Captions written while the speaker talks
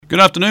Good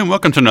afternoon.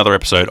 Welcome to another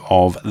episode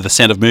of The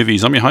Sound of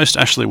Movies. I'm your host,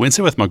 Ashley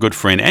Windsor, with my good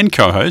friend and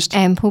co-host,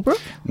 Anne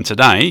Pulbrook. And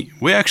today,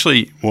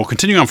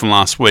 continuing on from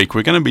last week,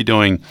 we're going to be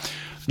doing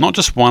not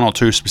just one or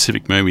two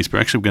specific movies, but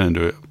actually we're going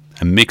to do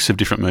a mix of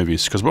different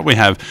movies. Because what we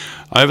have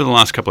over the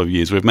last couple of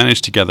years, we've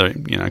managed to gather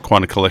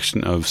quite a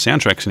collection of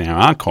soundtracks in our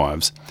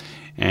archives,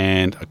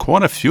 and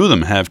quite a few of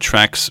them have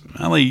tracks,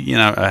 only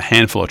a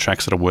handful of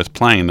tracks that are worth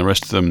playing, and the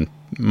rest of them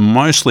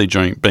mostly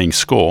being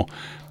score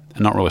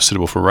and not really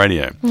suitable for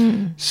radio.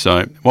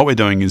 So what we're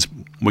doing is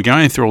we're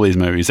going through all these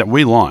movies that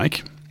we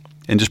like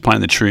and just playing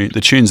the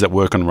tunes that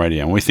work on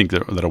radio and we think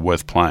that are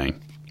worth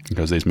playing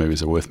because these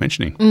movies are worth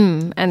mentioning.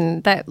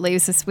 And that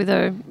leaves us with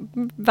a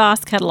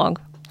vast catalogue.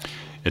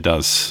 It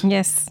does.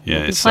 Yes. Yeah,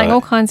 we'll be playing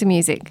all kinds of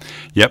music.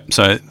 Yep.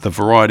 So the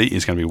variety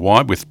is going to be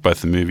wide with both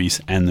the movies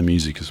and the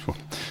music as well.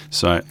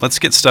 So let's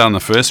get started on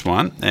the first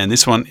one. And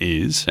this one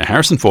is a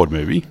Harrison Ford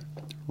movie,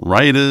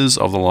 Raiders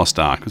of the Lost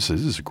Ark. This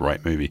is a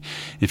great movie.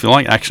 If you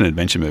like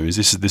action-adventure movies,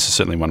 this is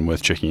certainly one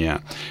worth checking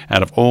out.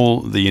 Out of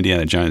all the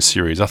Indiana Jones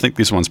series, I think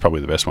this one's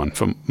probably the best one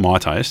for my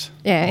taste.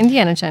 Yeah,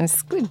 Indiana Jones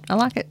is good. I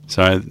like it.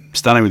 So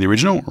starting with the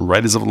original,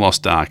 Raiders of the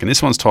Lost Ark. And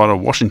this one's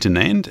titled Washington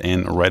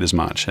and Raiders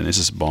March. And this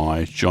is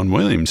by John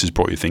Williams, who's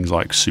brought you things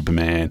like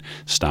Superman,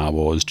 Star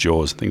Wars,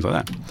 Jaws, things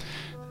like that.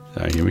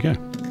 So here we go.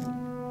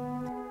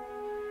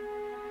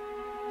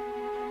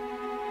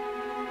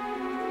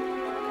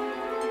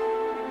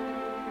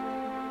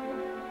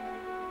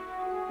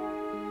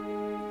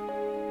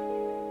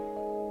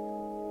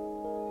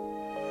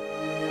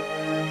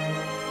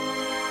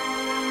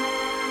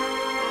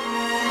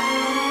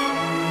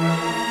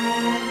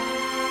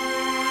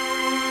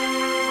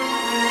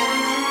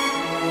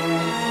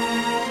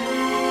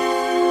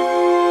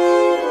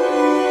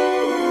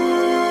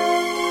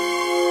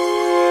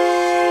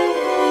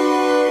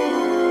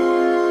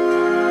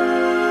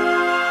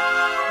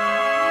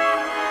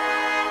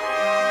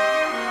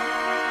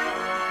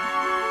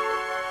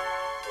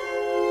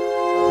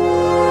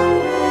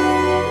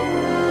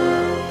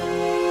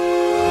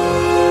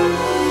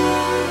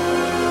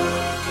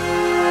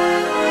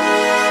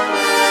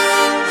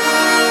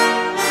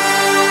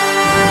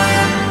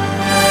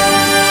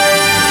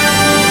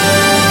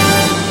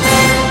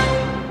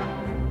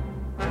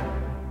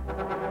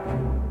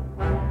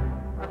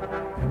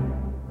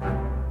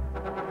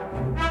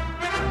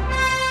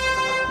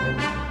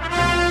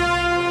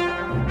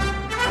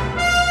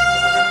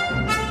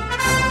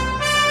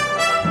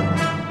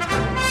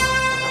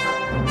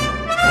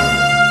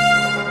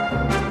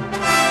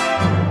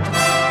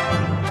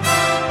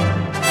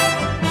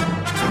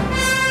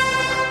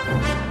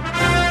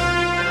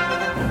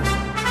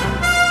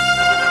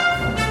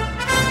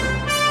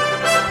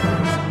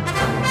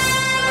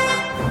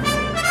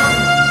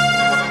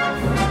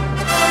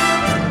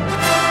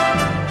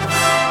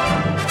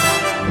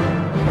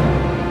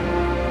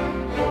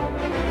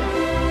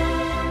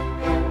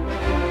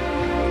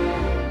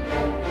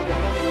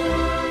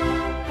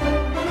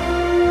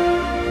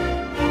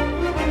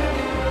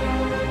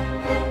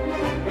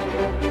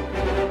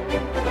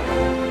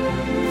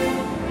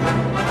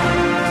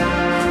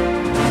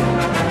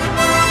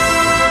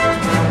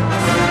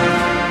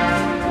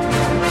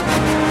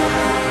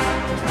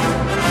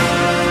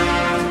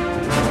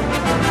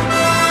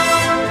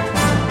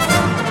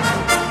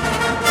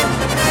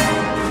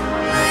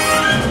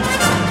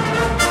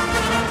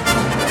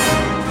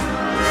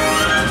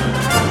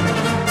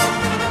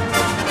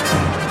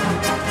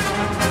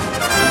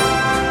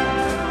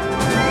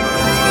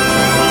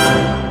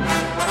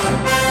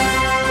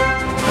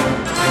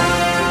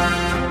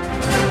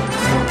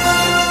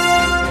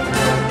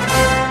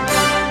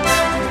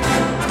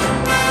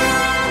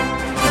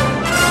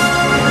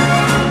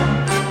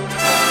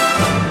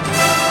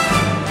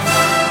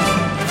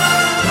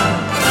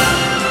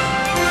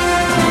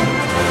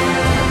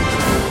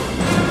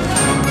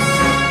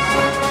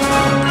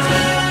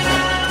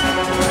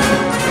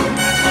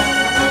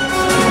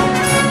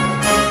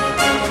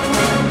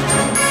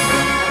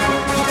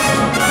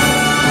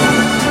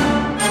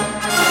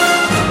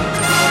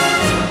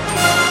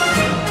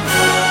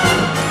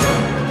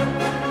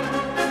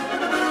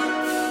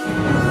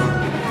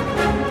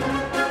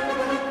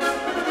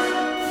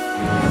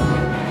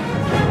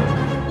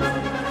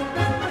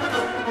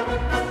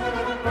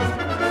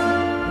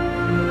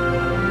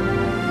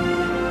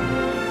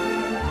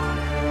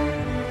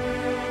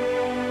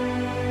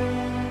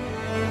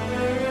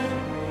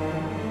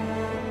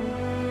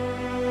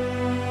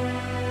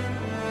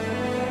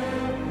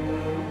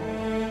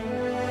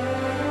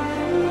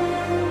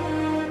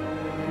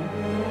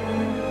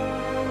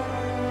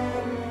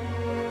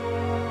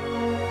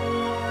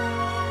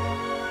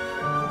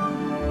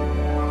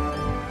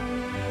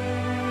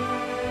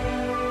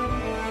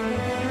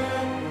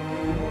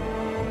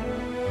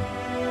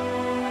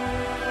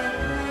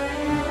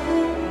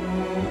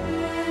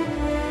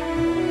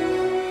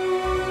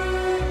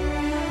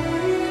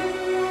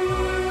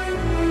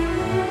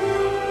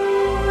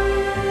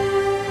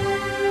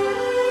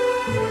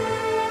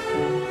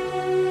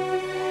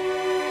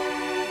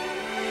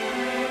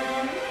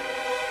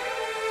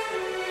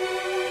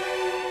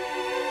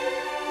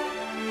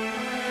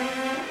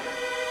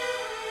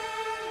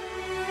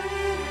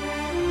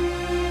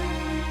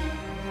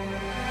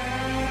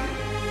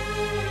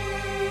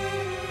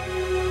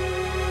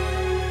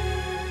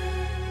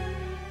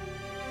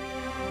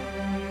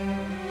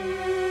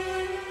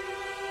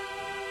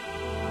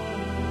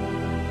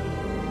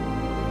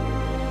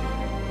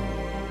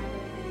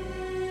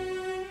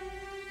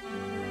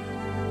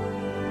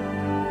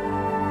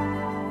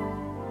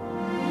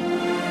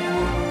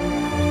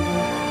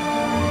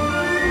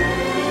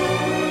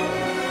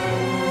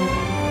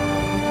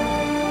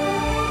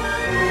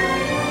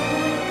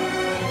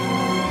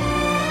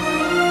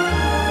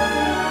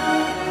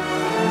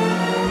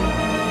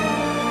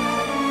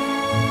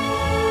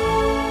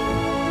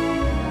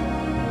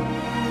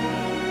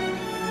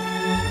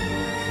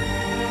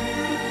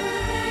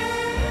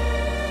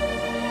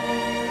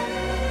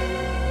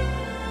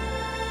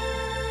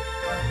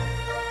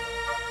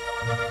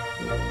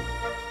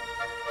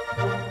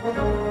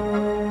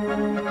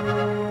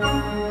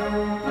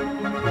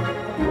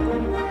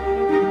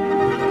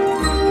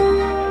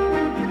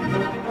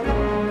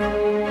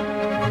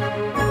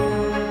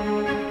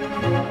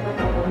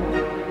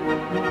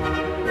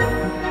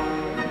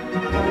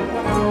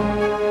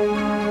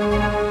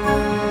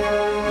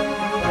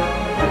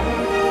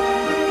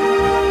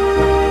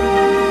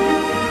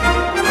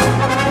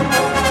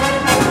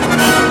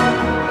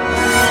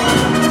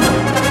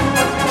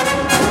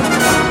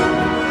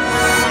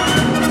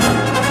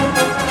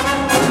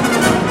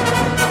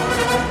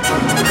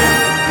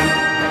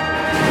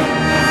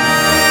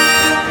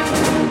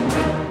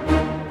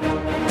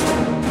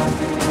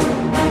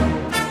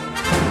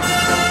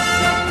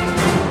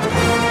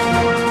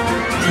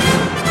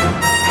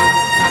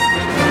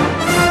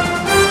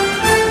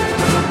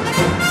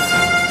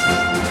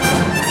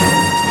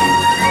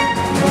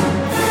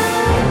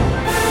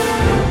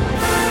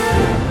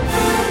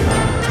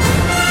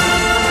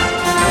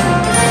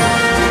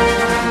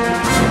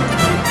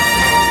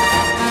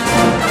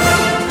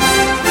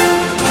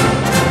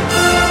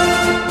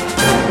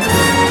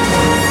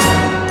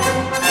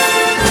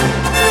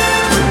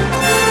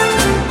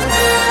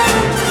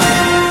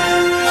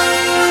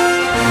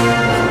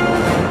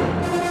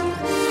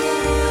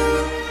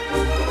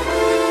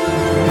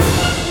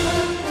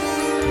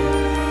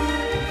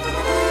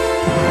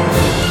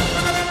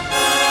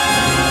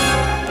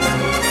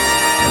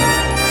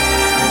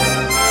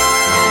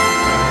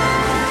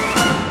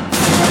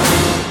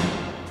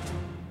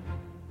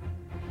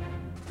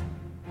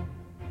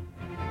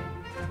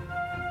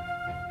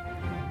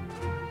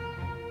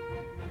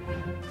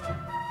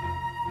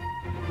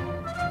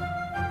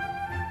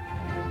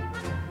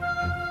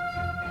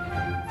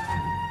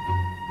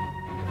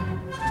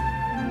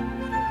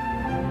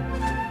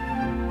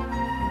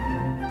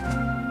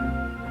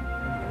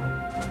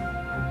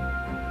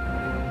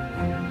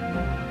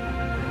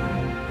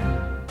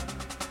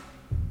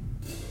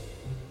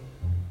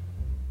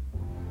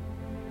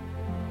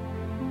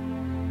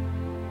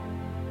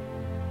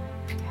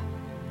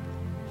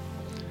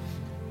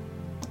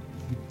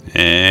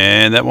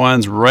 And that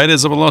one's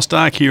Raiders of the Lost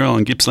Ark here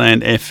on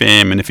Gippsland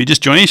FM. And if you're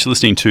just joining us, you're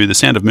listening to The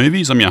Sound of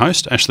Movies. I'm your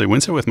host, Ashley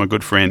Windsor, with my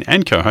good friend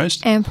and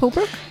co-host, Anne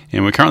Pulbrook.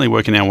 And we're currently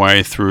working our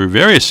way through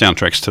various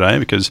soundtracks today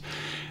because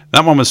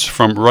that one was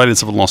from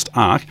Raiders of the Lost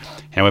Ark.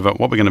 However,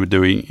 what we're going to be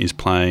doing is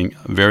playing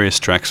various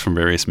tracks from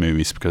various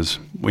movies because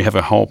we have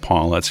a whole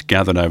pile that's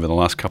gathered over the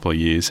last couple of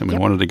years, and we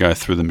wanted to go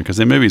through them because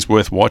they're movies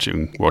worth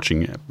watching,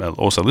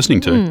 also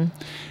listening to.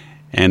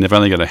 And they've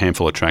only got a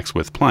handful of tracks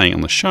worth playing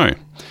on the show.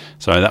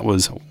 So that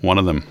was one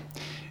of them.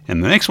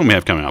 And the next one we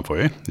have coming up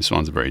for you, this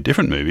one's a very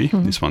different movie.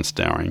 This one's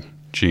starring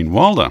Gene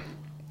Wilder.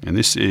 And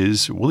this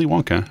is Willy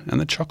Wonka and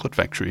the Chocolate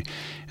Factory.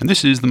 And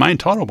this is the main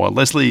title by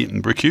Leslie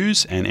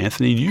Bricusse and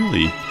Anthony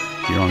Newley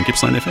here on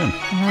Gippsland FM.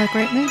 Another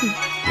great movie.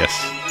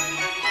 Yes.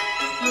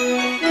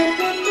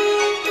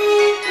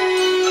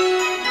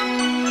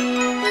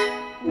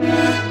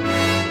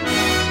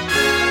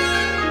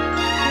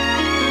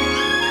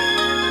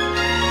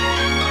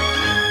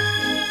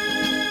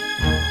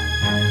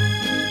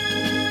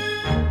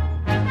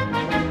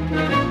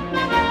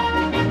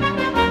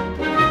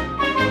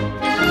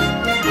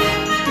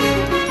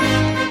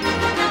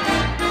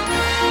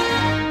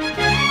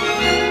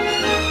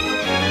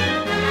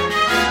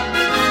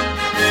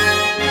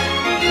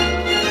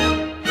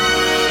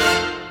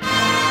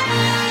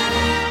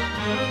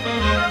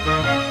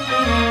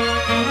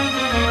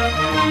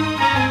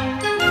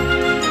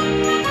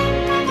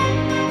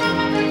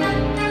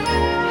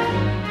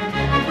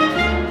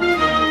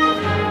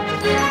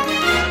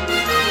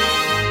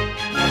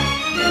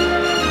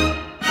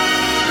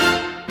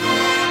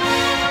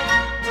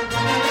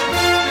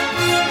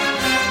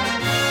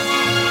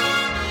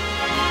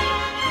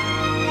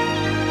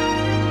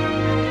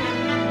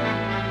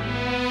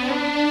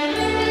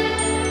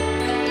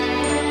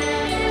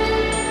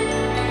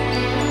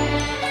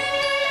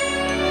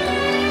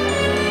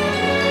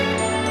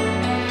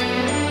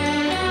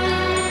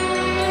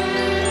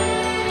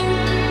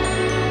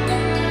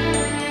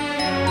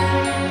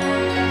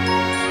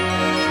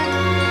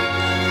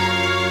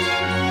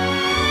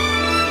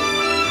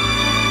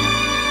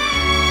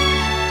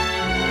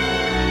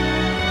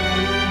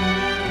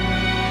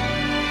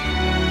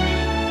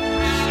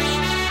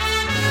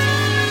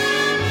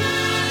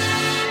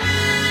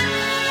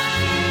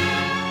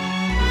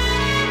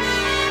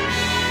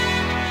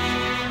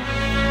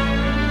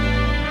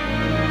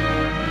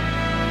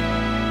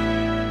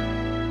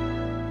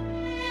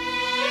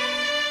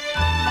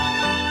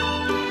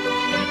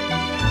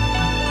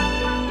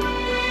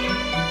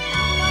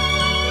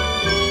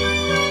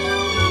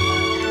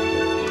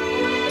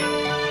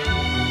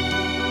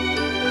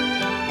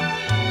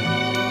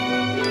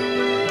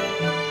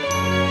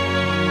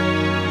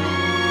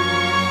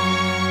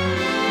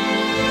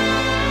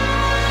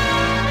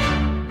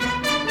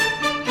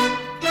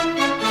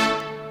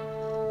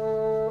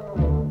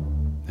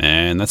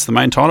 And that's the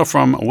main title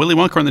from Willy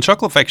Wonka and the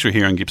Chocolate Factory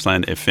here on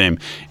Gippsland FM.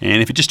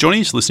 And if you're just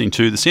joining us, listening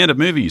to The Sound of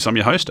Movies, I'm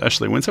your host,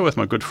 Ashley Windsor, with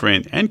my good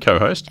friend and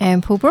co-host,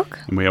 Anne Pulbrook.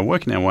 And we are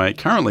working our way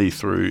currently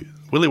through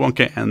Willy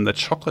Wonka and the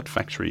Chocolate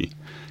Factory.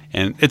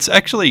 And it's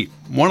actually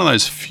one of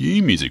those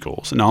few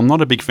musicals. Now, I'm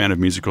not a big fan of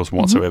musicals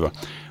whatsoever.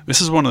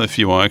 This is one of the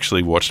few I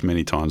actually watched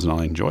many times and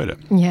I enjoyed it.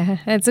 Yeah,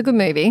 it's a good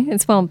movie.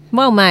 It's well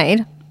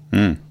made.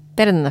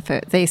 Better than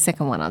the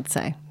second one, I'd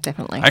say,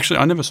 definitely. Actually,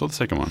 I never saw the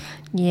second one.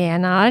 Yeah,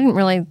 no, I didn't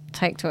really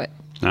take to it.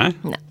 No?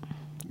 No.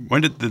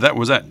 When did that,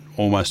 was that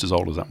almost as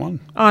old as that one?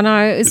 Oh,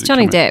 no, it was Did it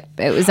Johnny come Depp.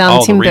 It was Oh,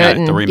 the Tim remake,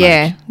 Burton. the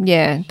remake.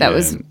 Yeah, that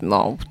was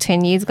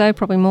 10 years ago,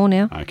 probably more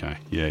now. Okay.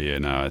 Yeah,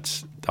 no,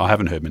 I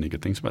haven't heard many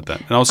good things about that.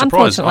 And I was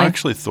surprised. I Unfortunately.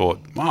 actually thought,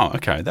 wow,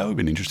 okay, that would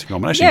be an interesting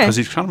combination Yeah. because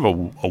he's kind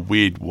of a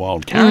weird,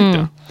 wild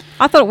character.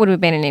 I thought it would have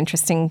been an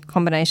interesting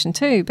combination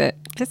too, but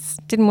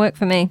just didn't work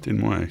for me.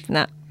 Didn't work.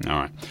 No. All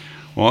right.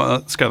 Well,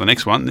 let's go to the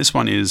next one. This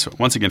one is,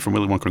 once again, from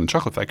Willy Wonka and the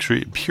Chocolate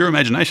Factory, Pure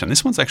Imagination.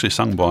 This one's actually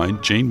sung by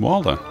Gene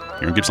Wilder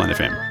here on Gippsland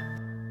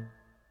FM.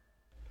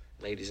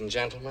 Ladies and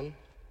gentlemen,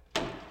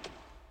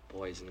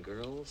 boys and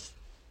girls,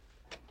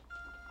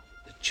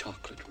 the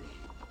chocolate room.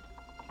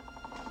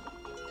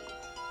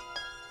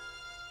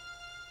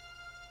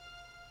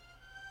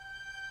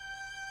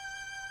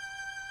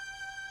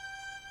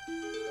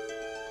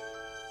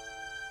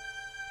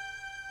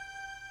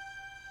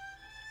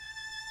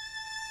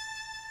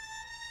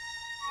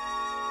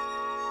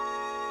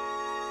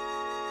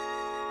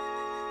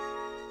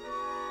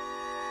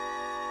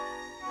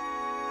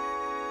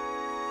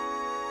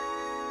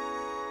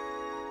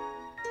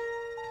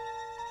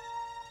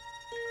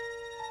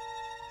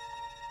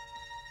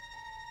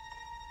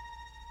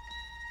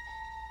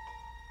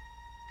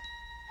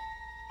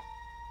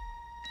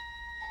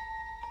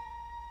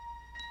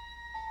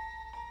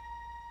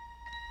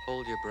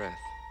 Hold your breath.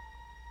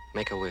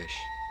 Make a wish.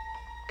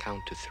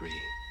 Count to 3.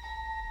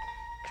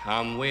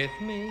 Come with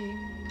me,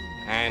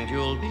 and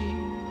you'll be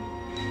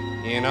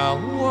in a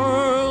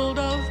world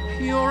of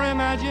pure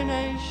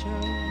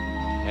imagination.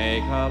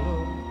 Take a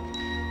look,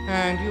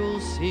 and you'll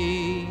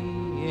see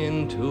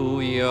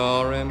into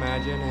your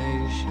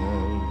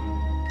imagination.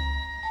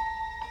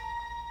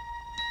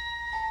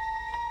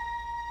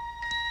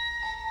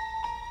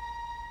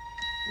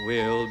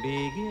 We'll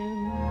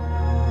begin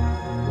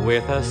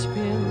with a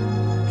spin,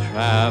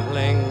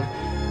 traveling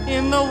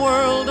in the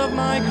world of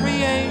my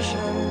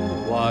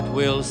creation. What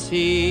we'll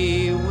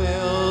see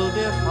will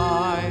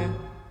defy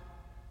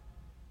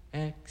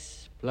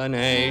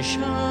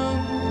explanation.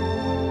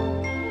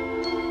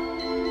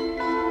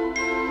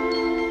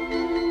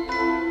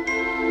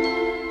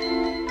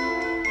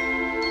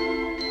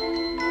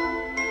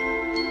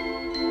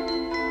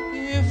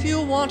 If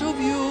you want to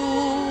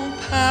view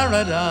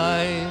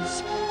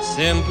paradise,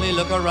 simply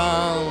look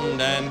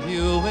around and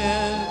view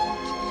it.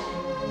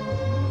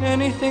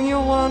 Anything you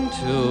want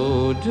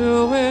to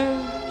do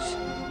it.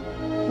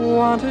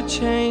 Want to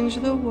change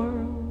the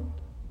world,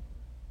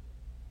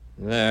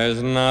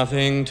 there's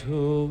nothing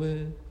to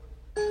it.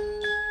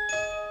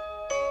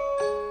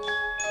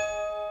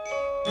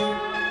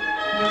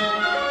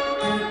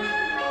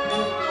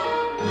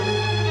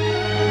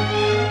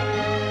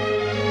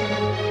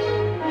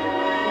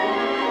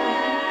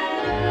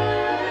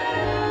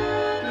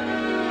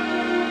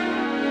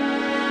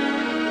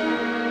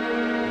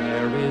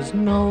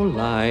 No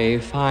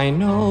life I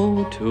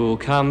know to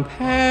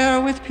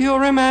compare with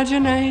pure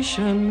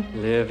imagination.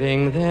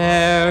 Living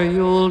there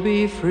you'll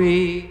be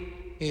free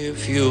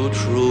if you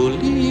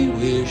truly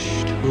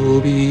wish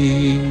to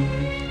be.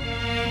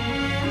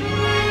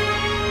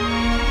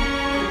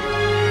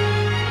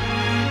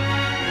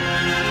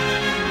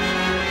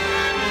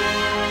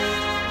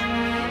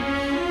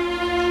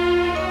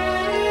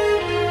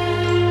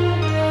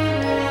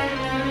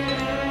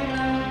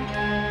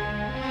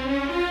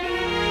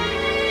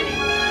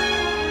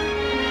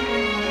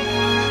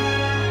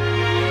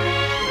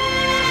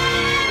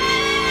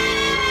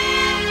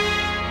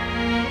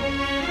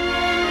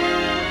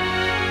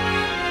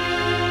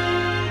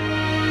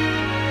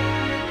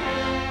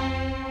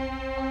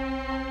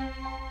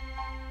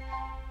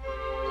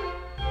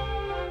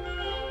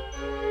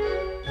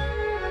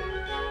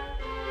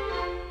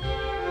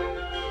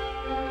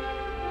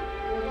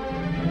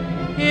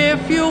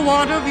 If you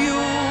want to view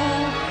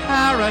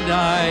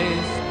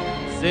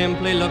paradise,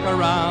 simply look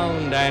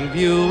around and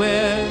view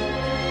it.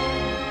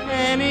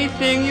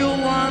 Anything you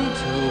want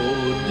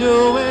to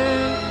do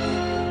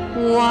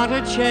it. Want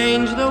to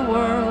change the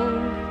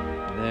world,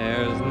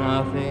 there's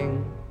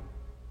nothing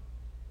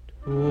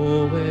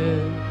to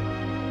it.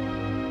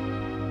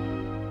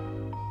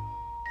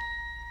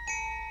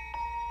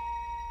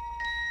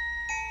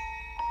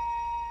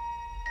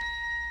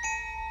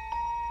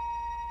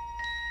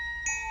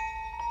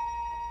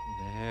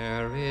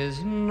 There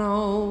is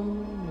no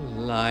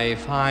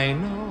life I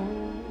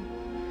know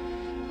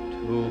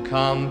to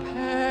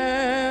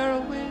compare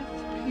with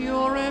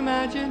pure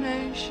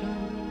imagination.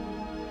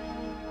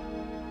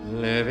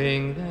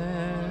 Living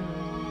there,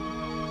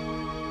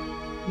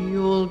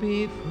 you'll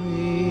be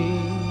free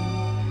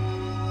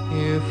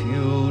if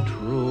you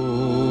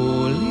truly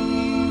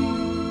wish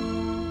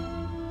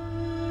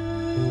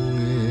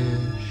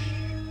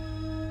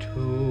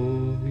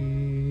to be.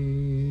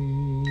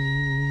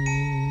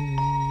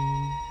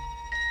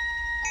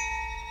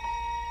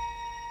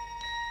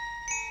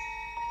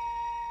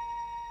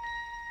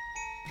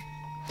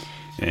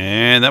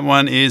 And that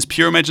one is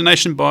Pure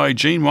Imagination by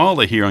Gene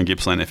Wilder here on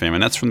Gippsland FM,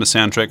 and that's from the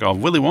soundtrack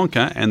of Willy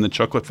Wonka and the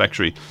Chocolate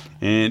Factory.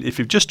 And if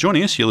you're just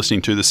joining us, you're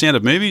listening to The Sound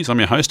of Movies. I'm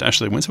your host,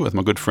 Ashley Windsor, with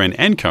my good friend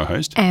and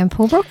co-host, And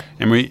Paul Brook.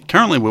 and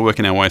we're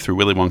working our way through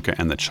Willy Wonka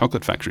and the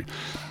Chocolate Factory.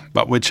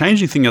 But we're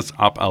changing things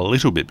up a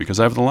little bit because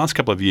over the last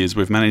couple of years,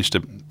 we've managed to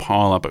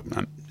pile up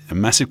a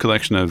massive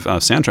collection of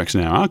soundtracks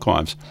in our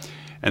archives,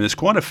 and there's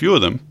quite a few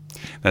of them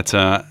that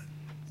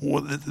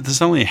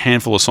there's only a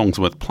handful of songs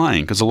worth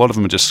playing because a lot of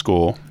them are just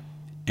score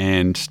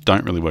and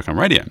don't really work on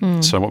radio.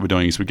 So what we're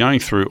doing is we're going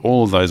through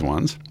all of those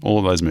ones, all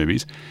of those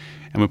movies,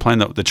 and we're playing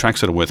the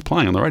tracks that are worth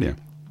playing on the radio.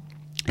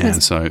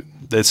 And so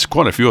there's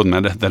quite a few of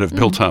them that have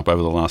built up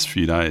over the last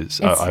few days,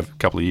 over a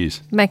couple of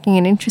years. Making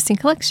an interesting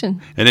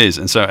collection. It is.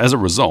 And so as a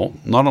result,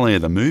 not only are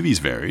the movies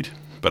varied,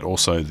 but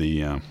also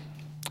the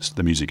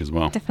music as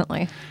well.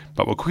 Definitely.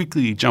 But we'll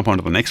quickly jump on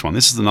to the next one.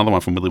 This is another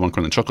one from Willy Wonka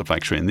and the Chocolate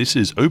Factory, and this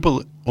is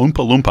Oompa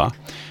Loompa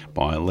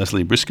by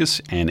Leslie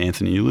Briskus and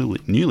Anthony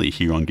Newley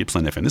here on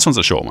Gippsland FM. This one's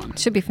a short one.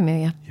 Should be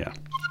familiar. Yeah.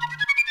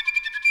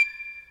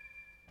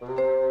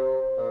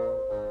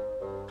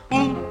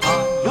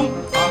 Oompa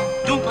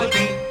Loompa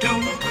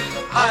Doompa-dee-doo,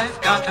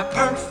 I've got a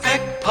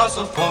perfect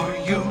puzzle for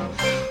you.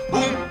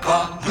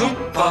 Oompa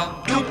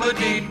Loompa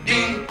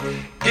Doompa-dee-dee,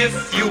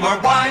 if you are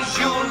wise,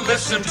 you'll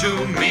listen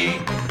to me.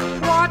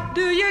 What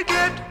do you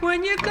get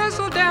when you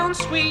guzzle down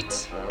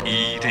sweets?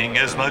 Eating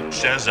as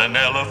much as an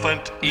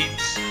elephant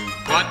eats.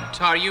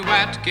 What are you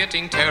at,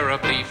 getting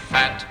terribly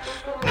fat?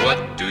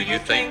 What do you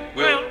think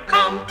will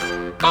come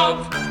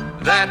of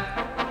that?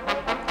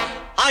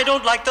 I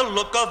don't like the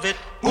look of it.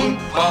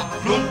 Oompa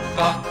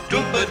Loompa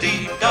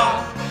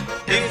Doompa-dee-da.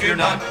 If you're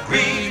not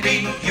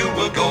greedy, you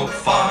will go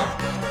far.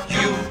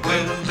 You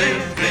will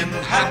live in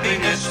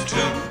happiness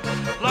too.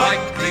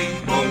 Likely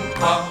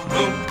Oompa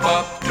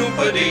Loompa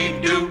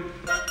Doompa-dee-doo.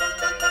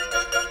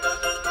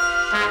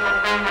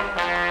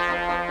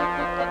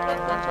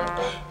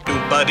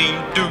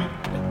 Doompa-dee-doo.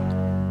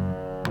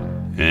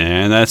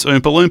 And that's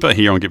Oompa Loompa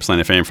here on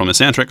Gippsland FM from the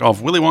soundtrack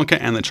of Willy Wonka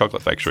and the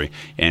Chocolate Factory.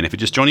 And if you're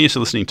just joining us, you're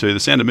listening to The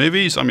Sound of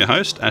Movies. I'm your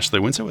host, Ashley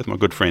Windsor, with my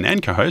good friend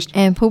and co-host.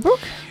 And Paul Brook.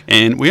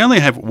 And we only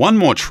have one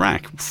more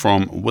track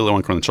from Willy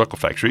Wonka and the Chocolate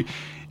Factory.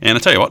 And I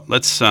tell you what,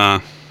 let's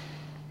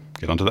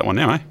get onto that one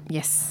now, eh?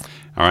 Yes.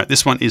 All right,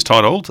 this one is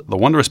titled The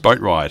Wondrous Boat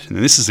Ride. And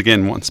this is,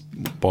 again, once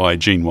by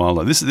Gene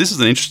Wilder. This is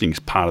an interesting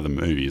part of the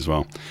movie as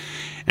well.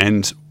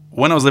 And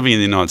when I was living in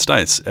the United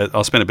States,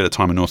 I spent a bit of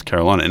time in North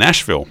Carolina, in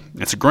Asheville.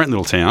 It's a great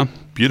little town,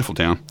 beautiful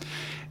town.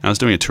 And I was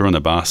doing a tour on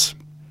the bus,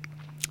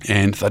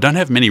 and they don't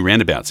have many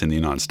roundabouts in the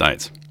United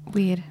States.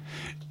 Weird.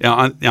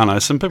 Yeah, I know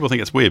some people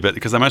think it's weird, but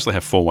because they mostly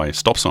have four-way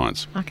stop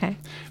signs. Okay.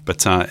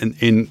 But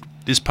in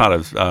this part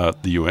of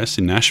the US,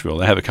 in Nashville,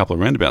 they have a couple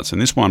of roundabouts.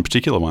 And this one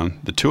particular one,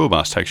 the tour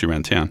bus takes you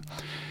around town,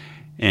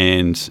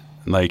 and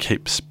they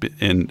keep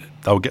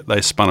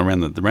they spun around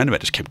the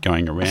roundabout, just kept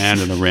going around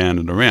and around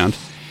and around.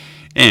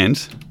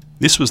 And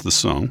this was the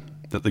song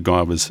that the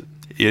guy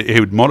he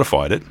had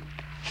modified it.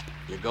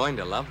 You're going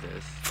to love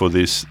this. For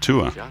this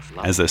tour, Just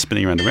love as they're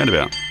spinning around the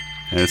roundabout.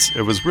 And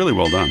it was really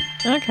well done.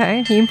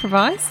 Okay. You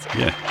improvised?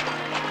 Yeah.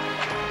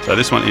 So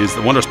this one is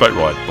The Wondrous Boat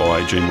Ride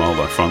by Gene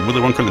Wilder from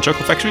Willy Wonka and the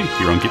Chocolate Factory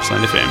here on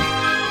Gippsland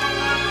FM.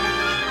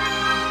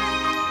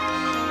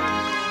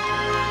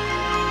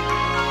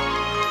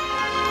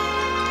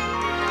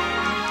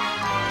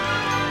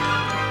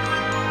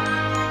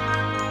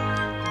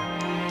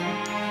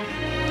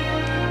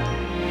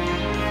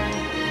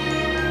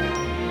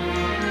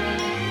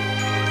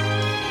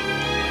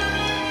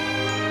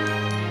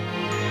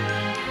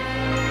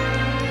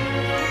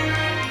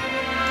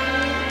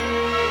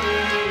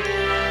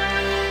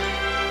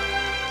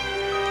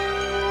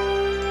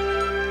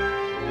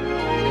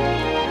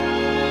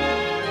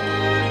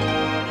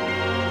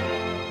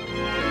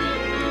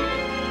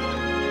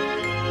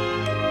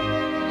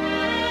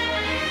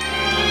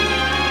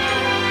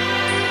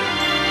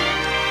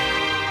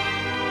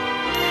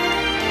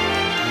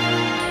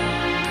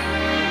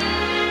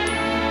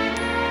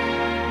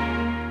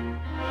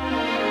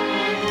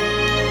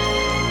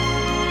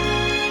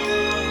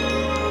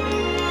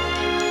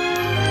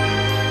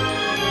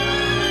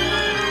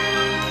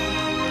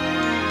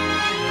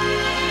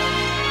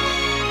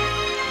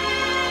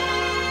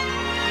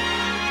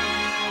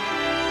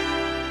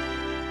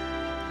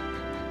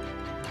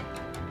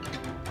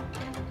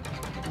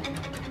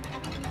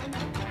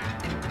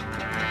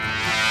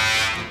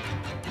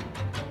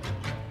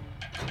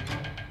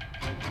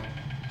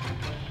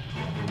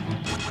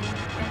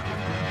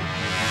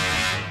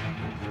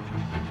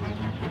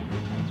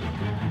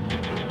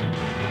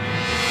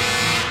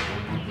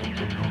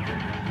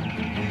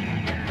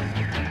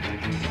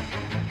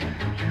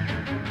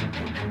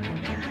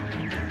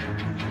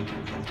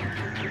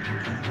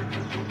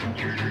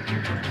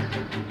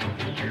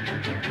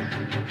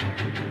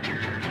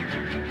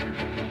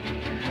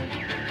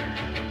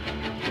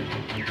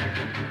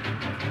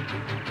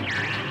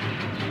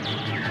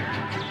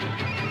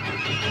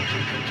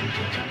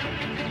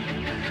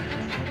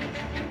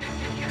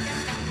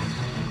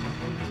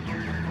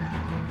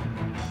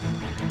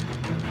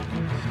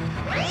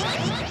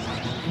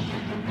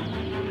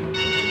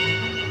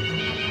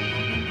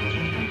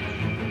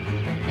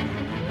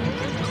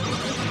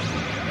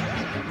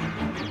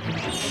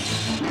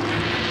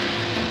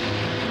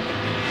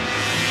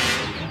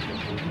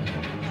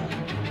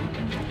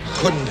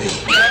 Couldn't be.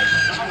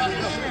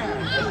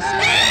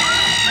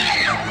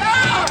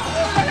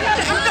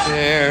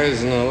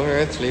 There's no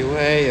earthly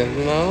way of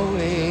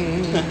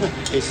knowing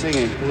He's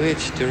singing.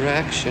 which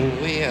direction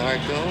we are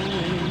going.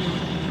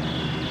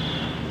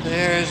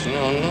 There's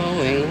no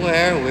knowing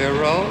where we're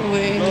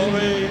rowing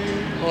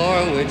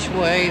or which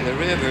way the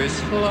river's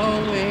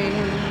flowing.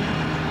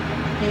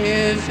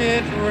 Is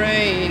it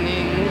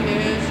raining?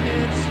 Is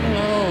it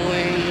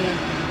snowing?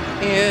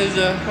 Is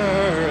a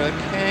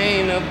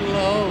hurricane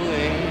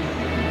a-blowing?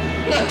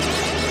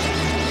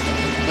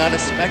 Not a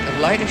speck of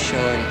light is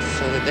showing,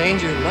 so the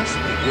danger must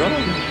be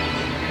growing.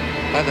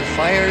 Are the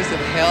fires of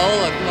hell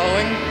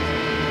a-glowing?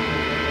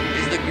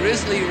 Is the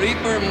grisly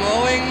reaper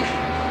mowing?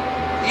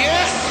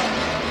 Yes!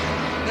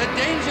 The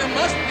danger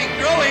must be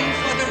growing,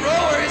 for the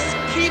rowers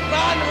keep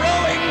on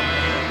rowing,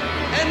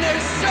 and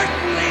they're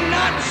certainly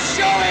not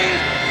showing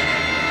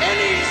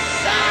any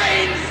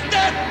signs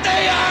that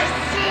they are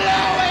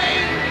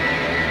slowing.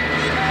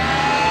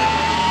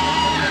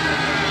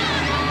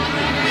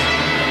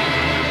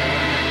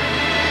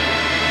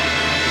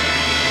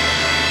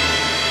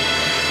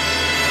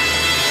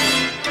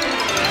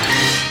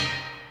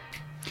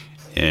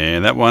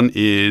 And that one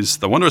is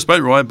The Wondrous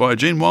Boat Ride by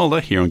Gene Wilder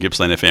here on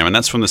Gippsland FM. And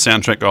that's from the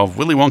soundtrack of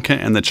Willy Wonka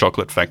and the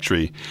Chocolate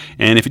Factory.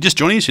 And if you're just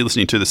joining us, you're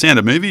listening to The Sound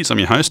of Movies. I'm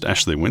your host,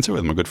 Ashley Windsor,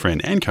 with my good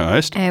friend and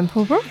co-host. And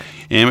Paul Brook.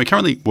 And we're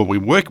currently,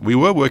 we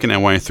were working our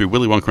way through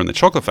Willy Wonka and the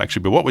Chocolate Factory,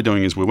 but what we're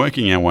doing is we're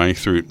working our way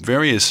through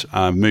various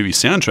movie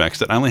soundtracks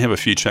that only have a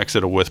few tracks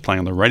that are worth playing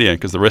on the radio,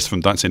 because the rest of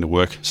them don't seem to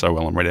work so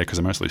well on radio because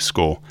they mostly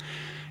score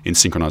in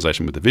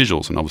synchronization with the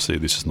visuals, and obviously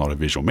this is not a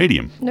visual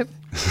medium. Nope.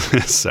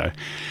 So,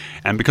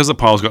 And because the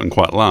pile's gotten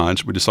quite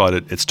large, we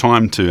decided it's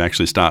time to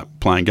actually start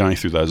going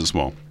through those as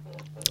well.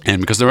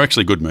 And because they're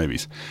actually good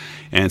movies.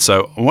 And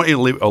so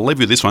I'll leave you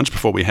with this one just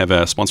before we have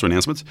our sponsor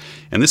announcements.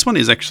 And this one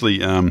is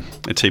actually a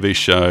TV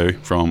show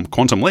from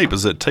Quantum Leap.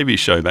 It's a TV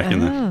show back in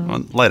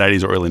the late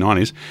 80s or early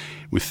 90s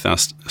with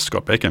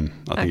Scott Beckham,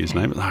 I think his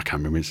name is. I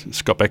can't remember.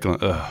 Scott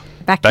Bakula.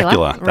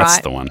 Bakula. That's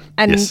right. the one.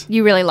 And yes.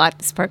 You really liked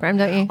this program,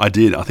 don't you? I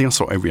did. I think I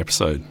saw every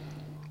episode.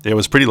 It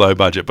was pretty low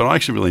budget, but I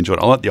actually really enjoyed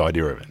it. I like the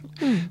idea of it.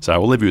 So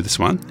we'll leave you with this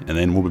one, and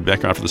then we'll be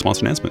back after the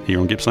sponsor announcement here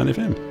on Gippsland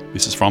FM.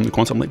 This is from the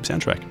Quantum Leap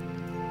soundtrack.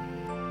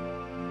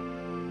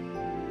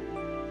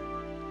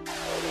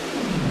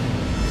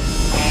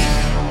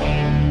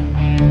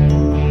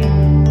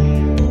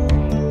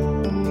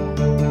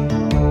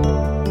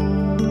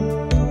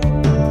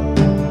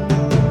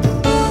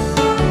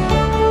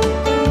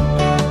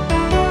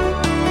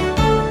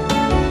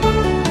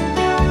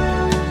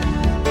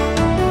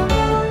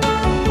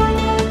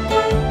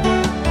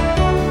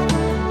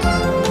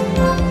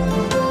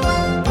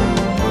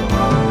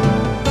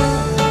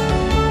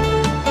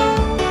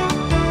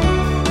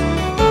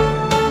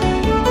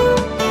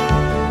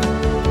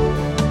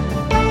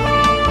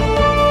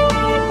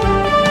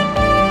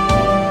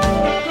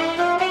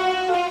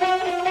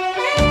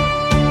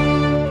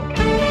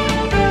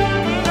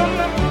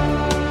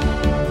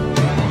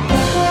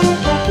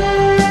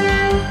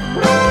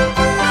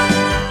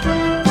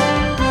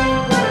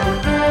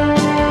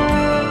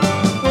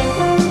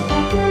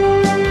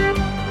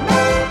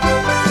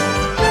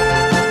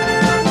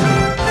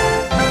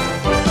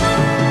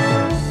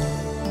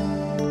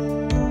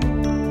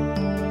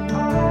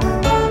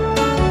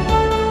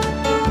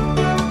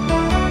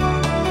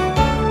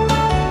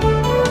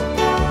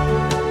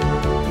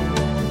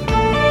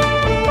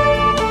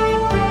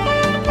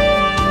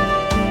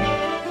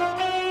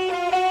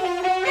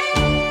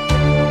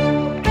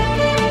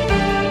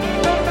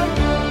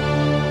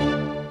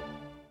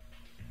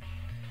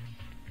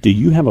 Do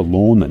you have a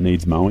lawn that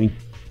needs mowing?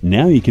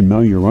 Now you can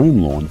mow your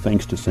own lawn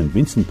thanks to St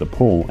Vincent de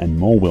Paul and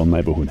Morwell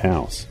Neighbourhood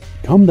House.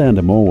 Come down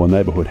to Morwell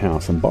Neighbourhood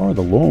House and borrow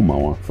the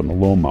lawnmower from the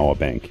Lawnmower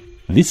Bank.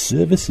 This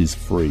service is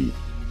free.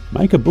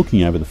 Make a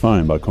booking over the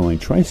phone by calling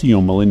Tracy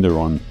or Melinda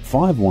on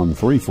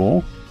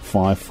 5134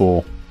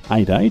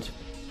 5488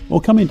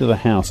 or come into the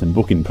house and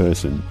book in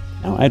person.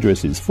 Our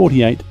address is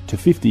 48 to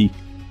 50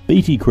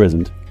 Beatty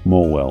Crescent,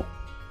 Morwell.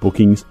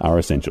 Bookings are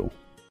essential.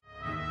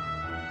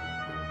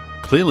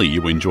 Clearly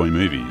you enjoy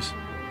movies.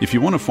 If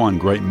you want to find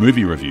great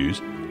movie reviews,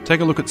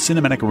 take a look at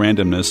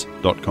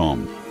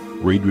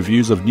cinematicrandomness.com. Read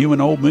reviews of new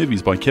and old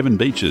movies by Kevin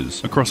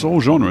Beaches across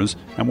all genres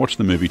and watch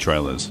the movie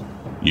trailers.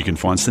 You can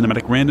find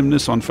Cinematic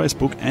Randomness on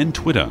Facebook and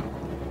Twitter.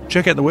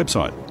 Check out the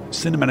website,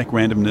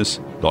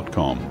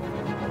 cinematicrandomness.com.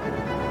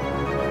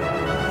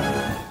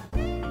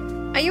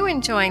 Are you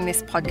enjoying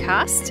this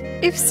podcast?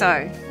 If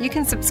so, you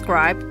can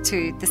subscribe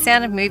to the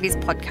Sound of Movies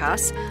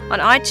podcast on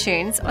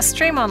iTunes or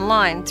stream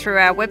online through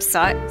our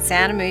website,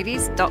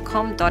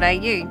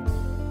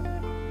 soundofmovies.com.au.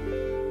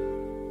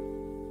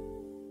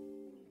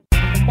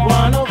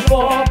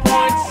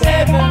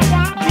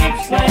 104.7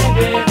 Gippsland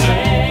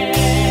FM.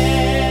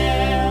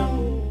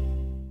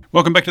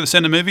 Welcome back to the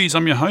Sound of Movies.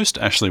 I'm your host,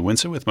 Ashley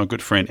Windsor, with my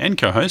good friend and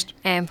co-host,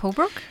 Anne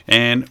Pulbrook.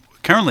 And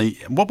currently,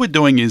 what we're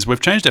doing is we've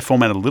changed our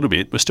format a little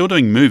bit. We're still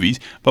doing movies,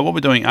 but what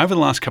we're doing over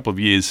the last couple of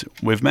years,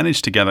 we've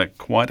managed to gather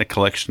quite a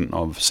collection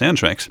of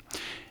soundtracks.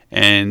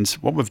 And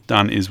what we've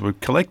done is we've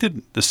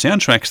collected the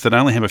soundtracks that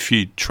only have a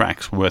few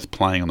tracks worth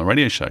playing on the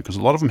radio show, because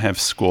a lot of them have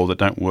score that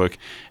don't work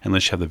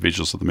unless you have the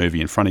visuals of the movie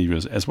in front of you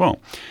as well.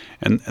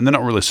 And they're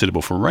not really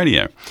suitable for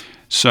radio.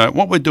 So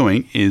what we're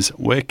doing is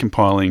we're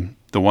compiling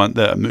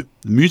the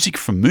music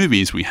from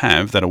movies we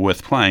have that are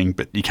worth playing,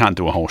 but you can't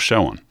do a whole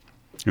show on.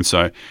 And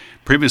so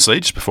previously,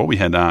 just before, we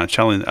had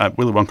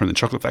Willy Wonka and the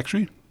Chocolate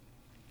Factory,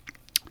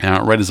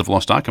 Raiders of the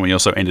Lost Ark, and we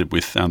also ended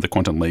with the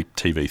Quantum Leap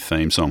TV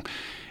theme song.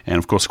 And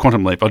of course,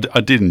 Quantum Leap,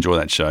 I did enjoy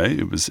that show.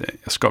 It was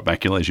Scott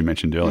Bakula, as you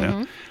mentioned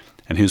earlier,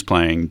 and he was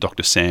playing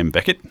Dr. Sam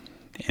Beckett,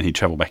 and he'd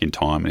travel back in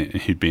time, and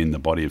he'd be in the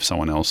body of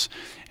someone else,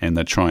 and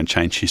they'd try and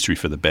change history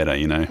for the better,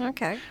 you know.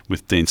 Okay.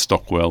 With Dean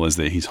Stockwell as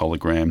his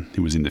hologram,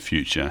 who was in the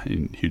future,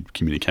 and he'd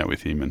communicate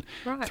with him, and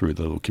through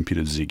the little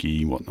computer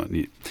Ziggy, whatnot.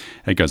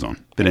 It goes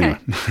on. But anyway.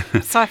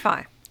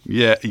 Sci-fi.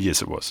 Yeah,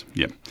 yes, it was.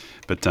 Yeah.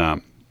 But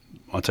I'll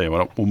tell you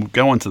what, we'll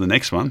go on to the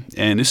next one,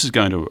 and this is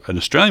going to an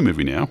Australian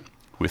movie now,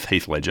 with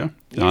Heath Ledger.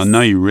 Yes. I know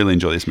you really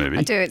enjoy this movie.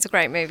 I do. It's a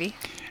great movie.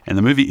 And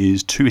the movie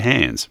is Two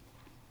Hands.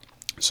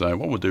 So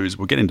what we'll do is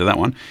we'll get into that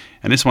one.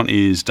 And this one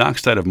is Dark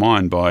State of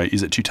Mind by,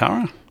 is it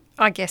Tutara?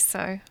 I guess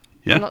so.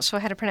 Yeah? I'm not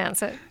sure how to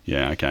pronounce it.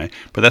 Yeah, okay.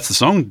 But that's the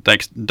song,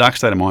 Dark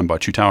State of Mind by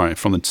Tutara,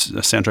 from the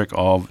soundtrack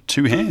of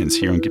Two Hands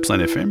here on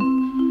Gippsland FM.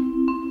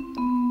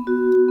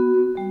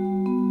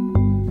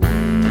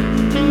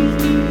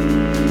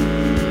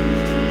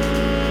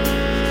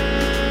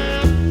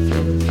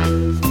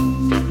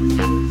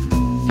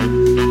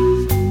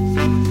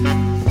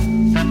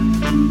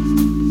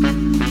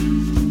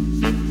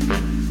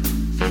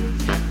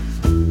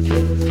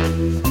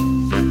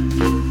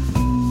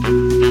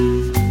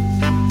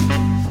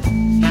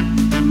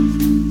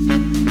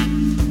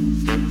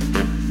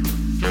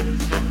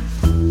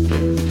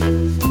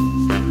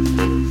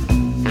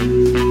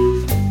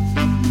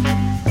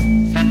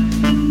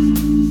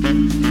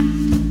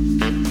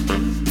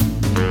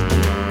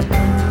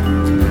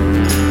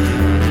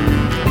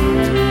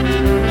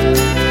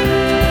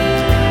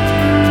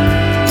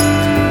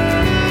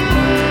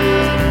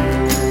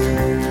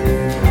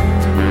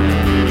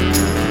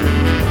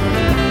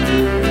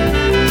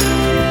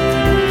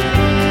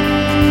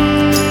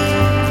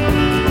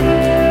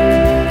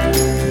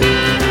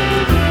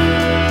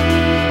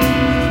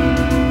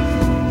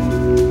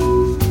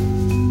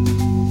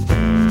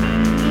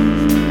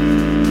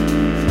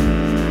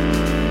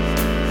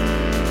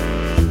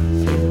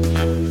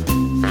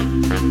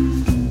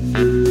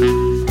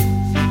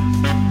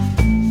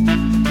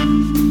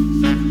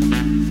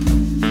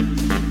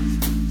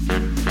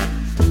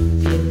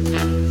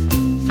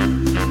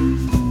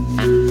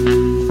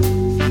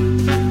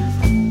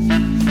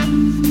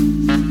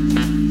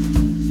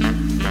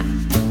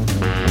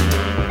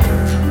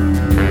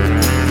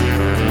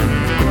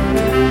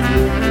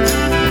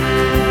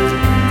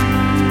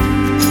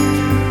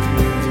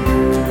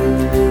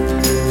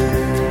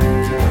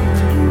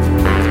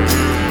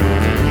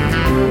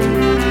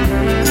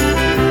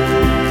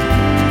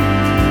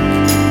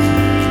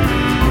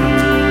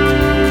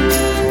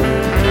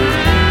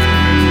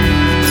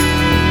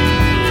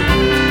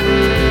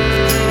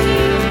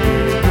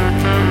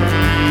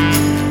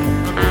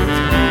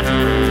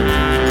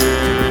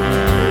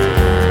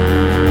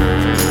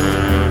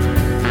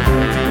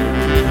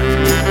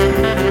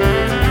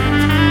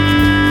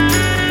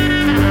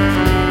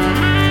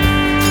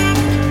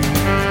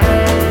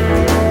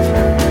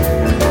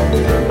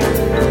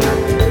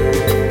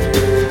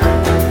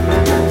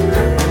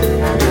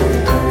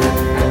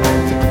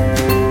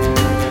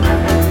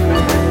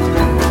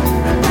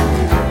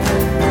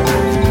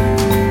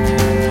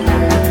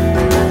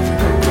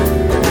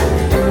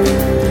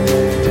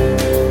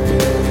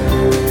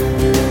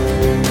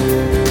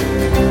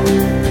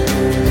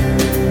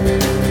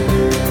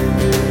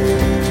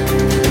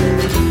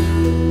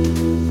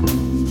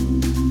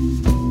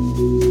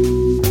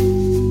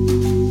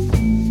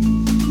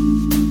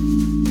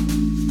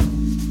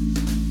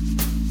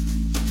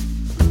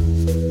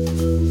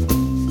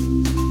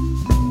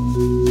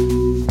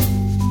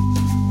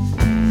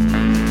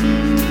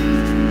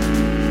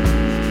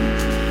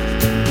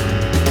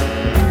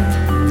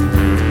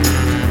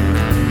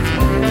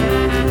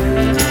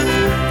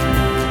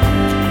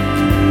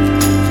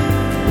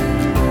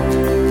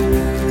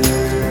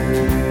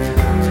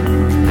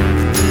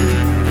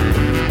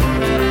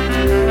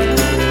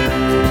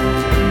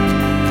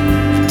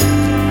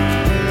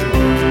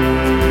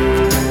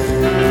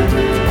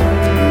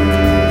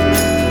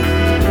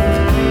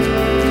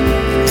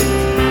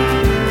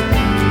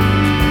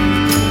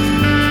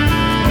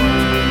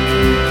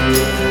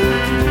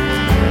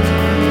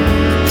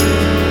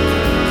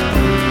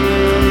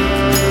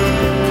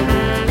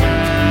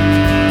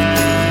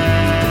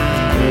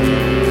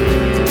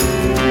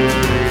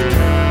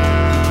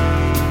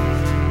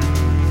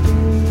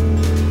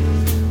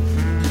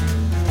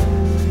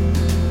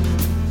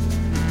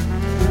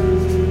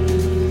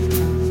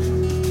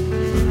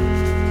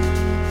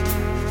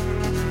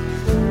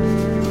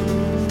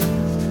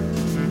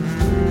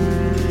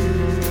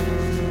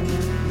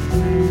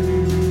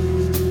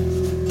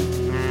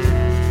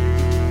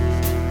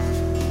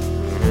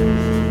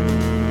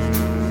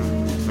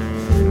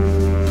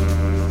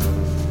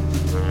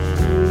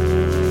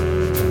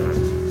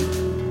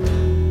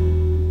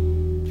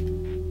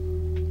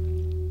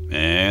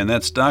 And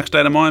that's Dark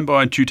State of Mind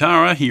by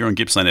Tutara here on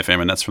Gippsland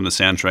FM, and that's from the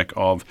soundtrack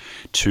of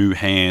Two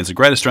Hands, a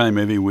great Australian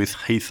movie with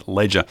Heath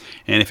Ledger.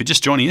 And if you're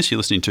just joining us, you're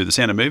listening to The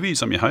Sound of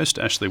Movies. I'm your host,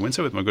 Ashley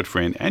Windsor, with my good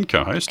friend and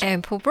co-host,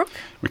 And Paul Brook.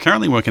 We're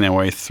currently working our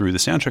way through the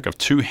soundtrack of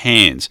Two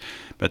Hands,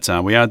 but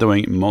we are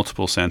doing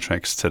multiple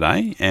soundtracks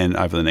today and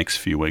over the next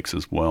few weeks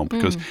as well,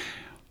 because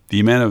the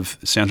amount of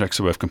soundtracks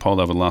that we've compiled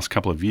over the last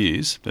couple of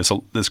years,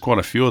 there's quite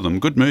a few of them,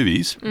 good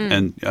movies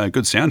and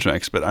good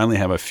soundtracks, but only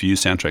have a few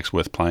soundtracks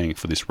worth playing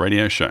for this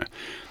radio show.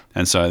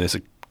 And so there's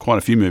quite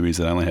a few movies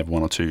that only have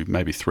one or two,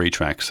 maybe three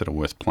tracks that are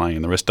worth playing,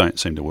 and the rest don't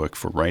seem to work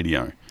for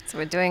radio. So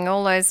we're doing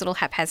all those little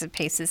haphazard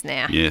pieces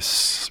now.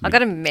 Yes. I've got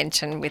to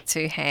mention with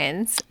Two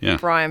Hands, Yeah.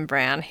 Brian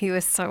Brown. He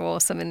was so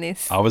awesome in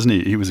this. Oh, wasn't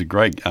he? He was a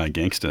great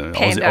gangster,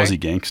 Pando. Aussie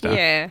gangster.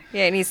 Yeah,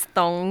 and his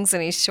thongs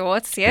and his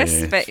shorts,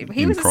 yes. Yeah, But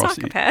he in was a Cross-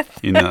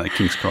 psychopath. In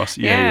King's Cross.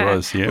 Yeah, Yeah. he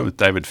was. Yeah, with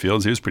David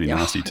Fields. He was pretty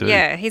nasty too.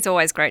 Yeah, he's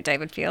always great,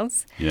 David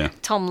Fields. Yeah.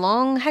 Tom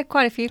Long had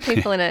quite a few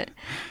people in it.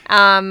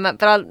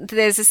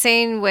 There's a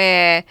scene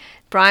where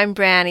Brian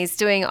Brown is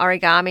doing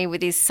origami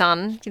with his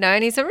son,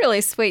 and he's a really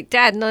sweet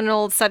dad. And then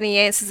all of a sudden he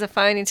answers the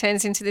phone and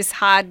turns into this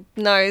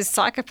hard-nosed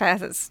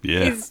psychopath.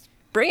 Yeah. He's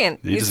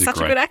brilliant. He He's does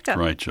such a good actor.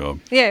 Great job.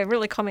 Yeah,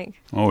 really comic.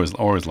 Always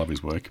love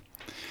his work.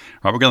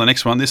 Right, we'll go to the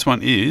next one. This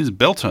one is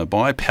Belter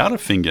by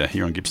Powderfinger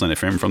here on Gippsland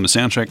FM from the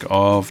soundtrack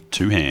of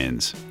Two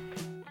Hands.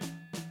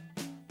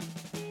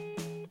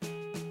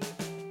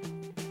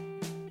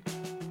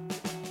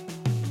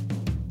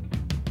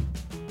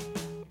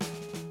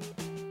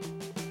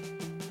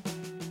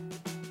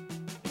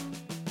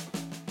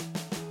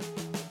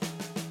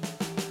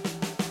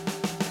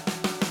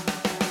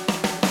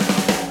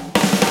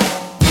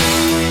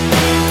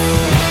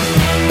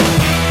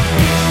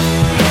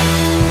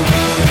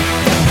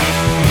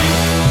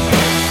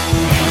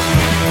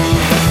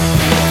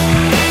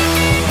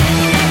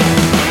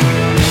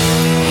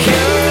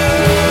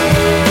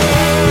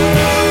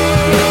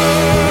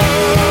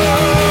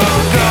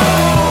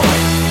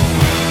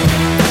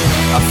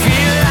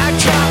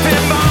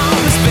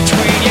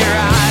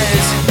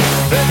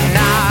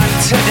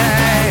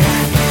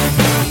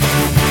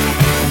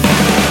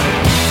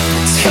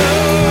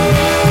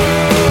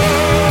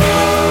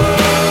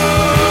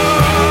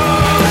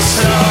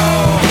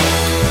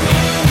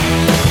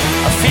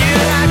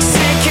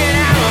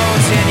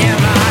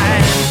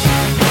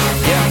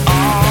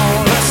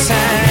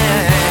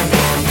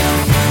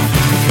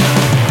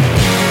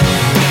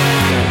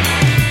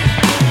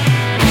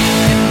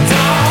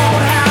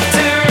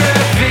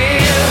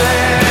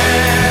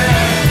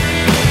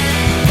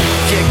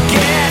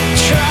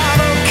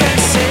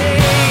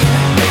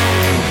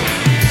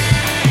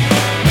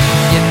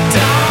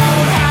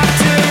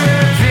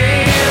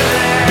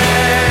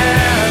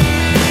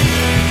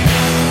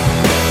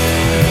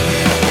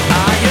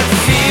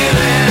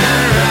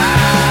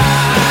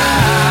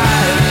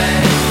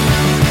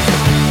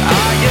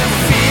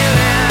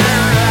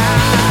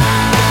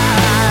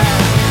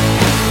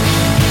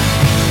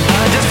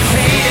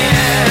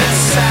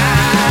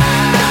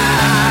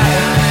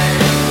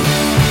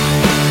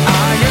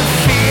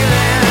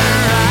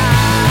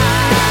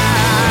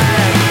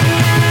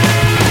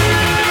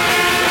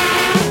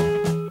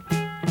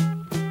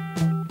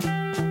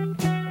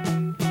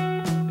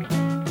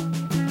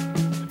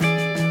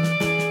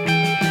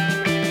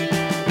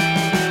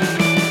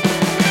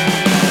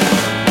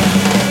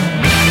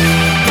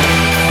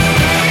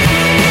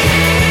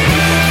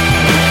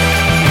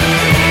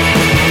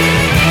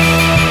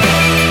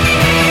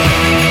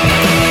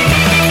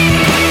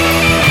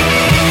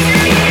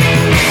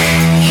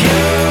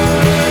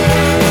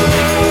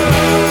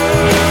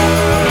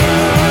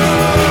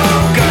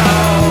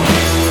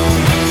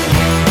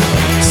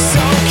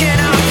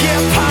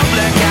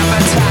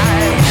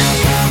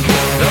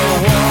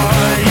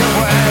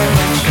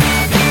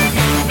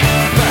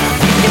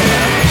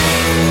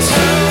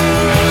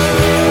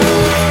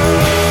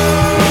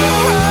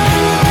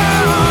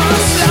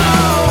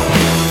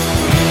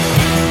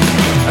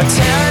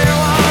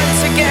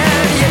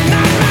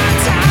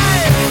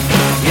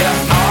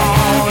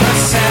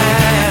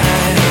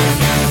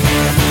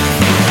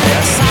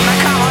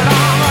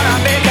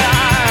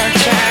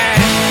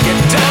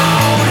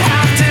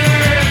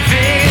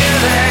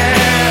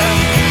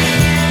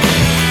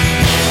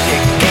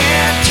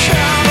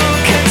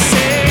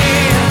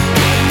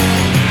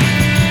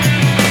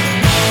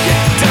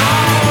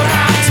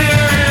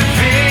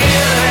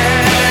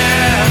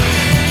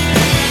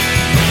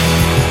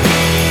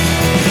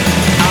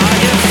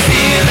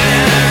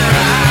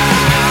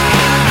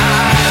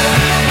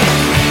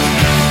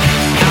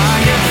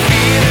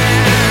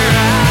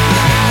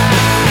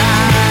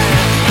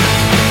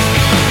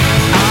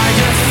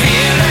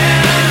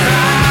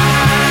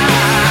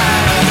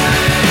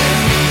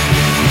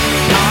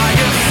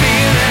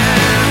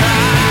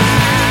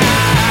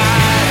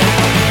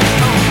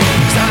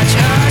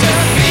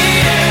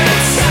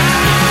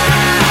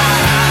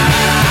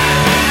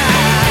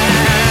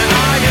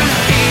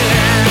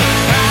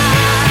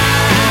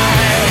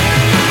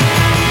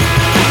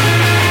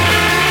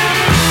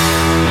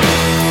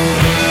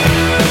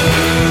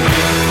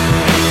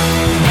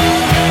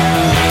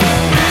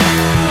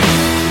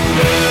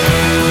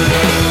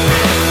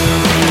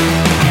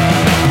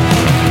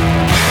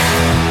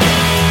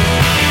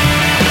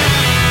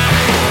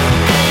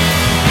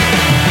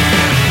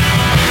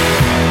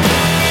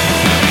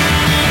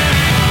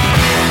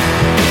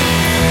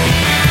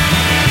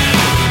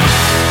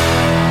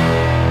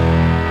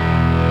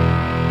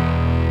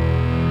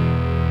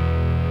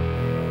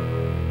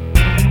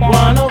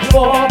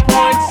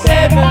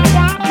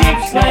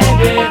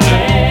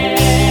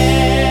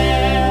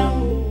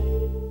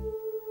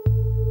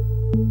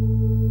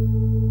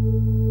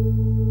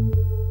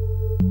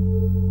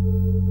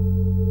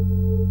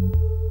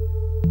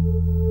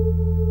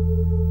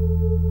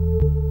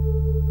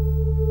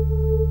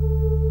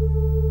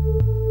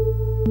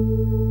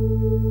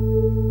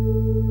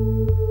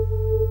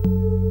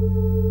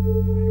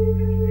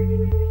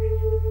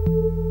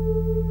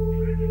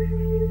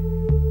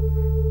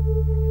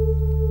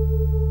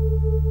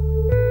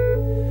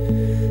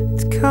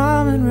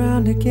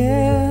 round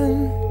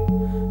again,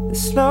 the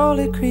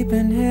slowly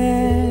creeping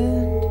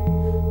hand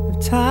of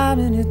time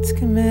in its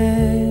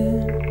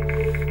command.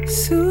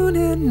 Soon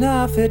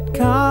enough it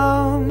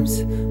comes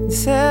and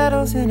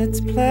settles in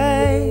its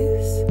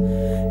place.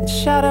 Its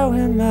shadow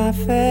in my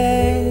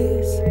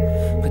face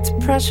puts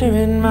pressure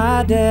in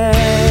my day.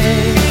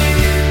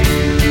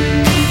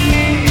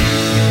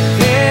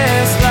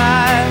 This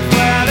life,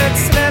 well,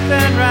 it's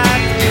slipping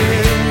right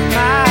through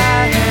my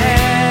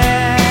hand.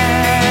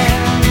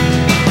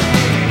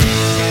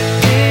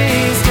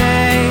 These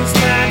days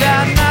turned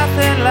out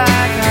nothing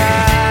like I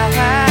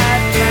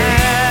had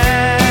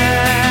planned.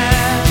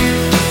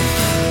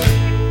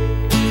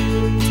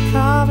 It's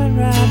coming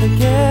round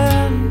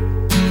again,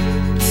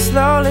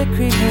 slowly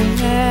creeping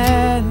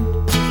in,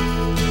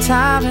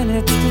 time in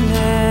its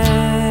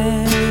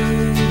demand.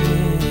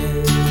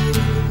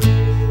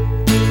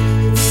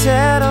 It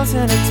settles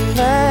in its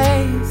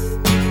place,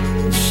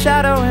 the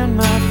shadow in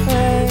my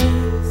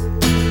face,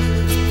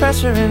 there's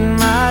pressure in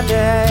my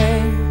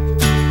day.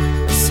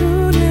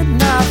 Soon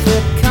enough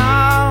it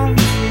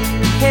comes,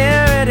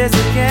 here it is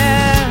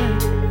again,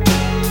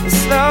 it's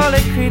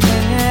slowly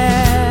creeping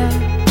in,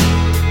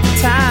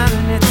 time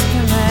in its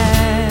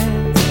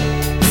command.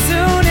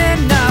 Soon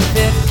enough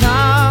it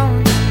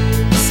comes,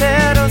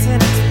 settles in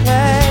its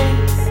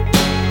place,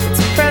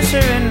 it's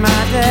pressure in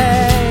my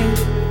day,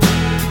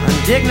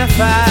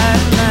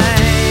 undignified name.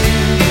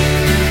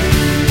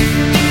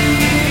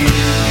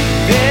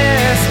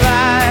 This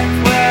life,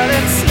 well,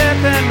 it's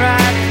slipping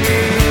right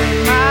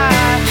through my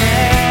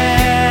hand.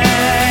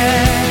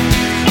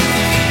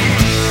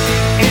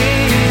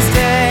 These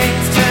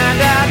days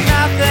turned out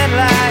nothing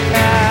like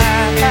I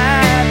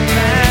had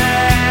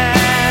planned.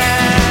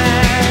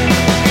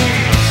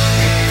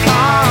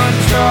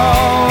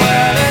 Control,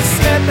 well, it's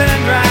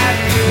slipping right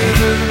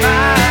through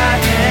my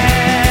hand.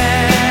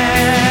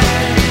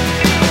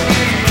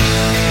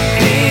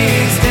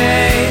 These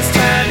days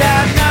turned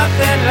out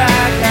nothing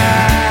like I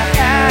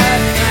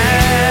had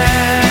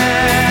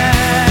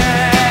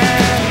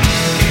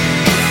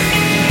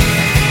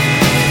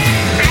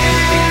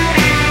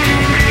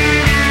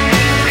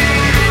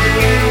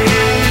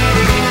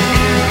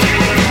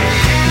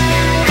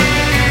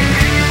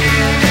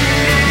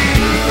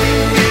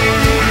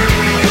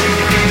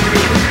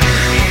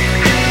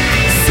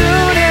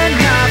Soon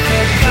enough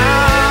it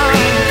comes.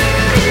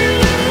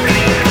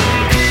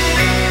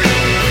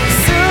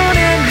 Soon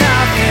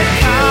enough it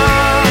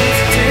comes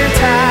to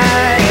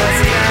tie us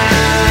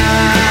down.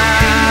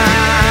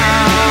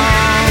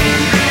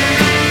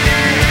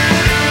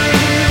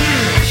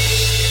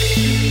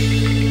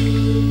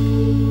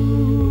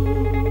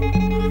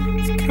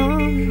 It's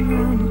coming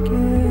round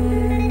again.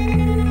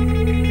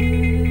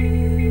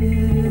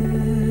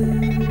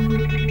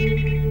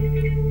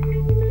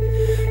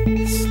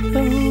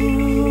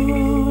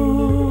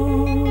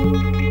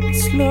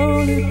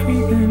 Slowly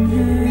creeping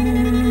in.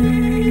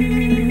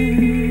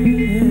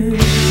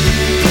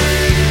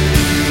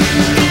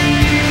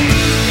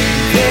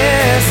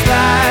 This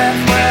life,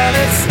 well,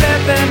 it's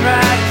slipping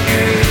right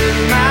through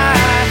my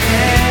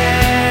hand.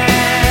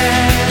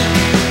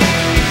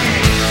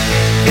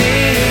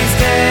 These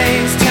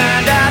days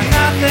turned out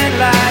nothing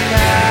like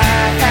I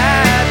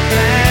had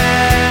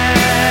planned.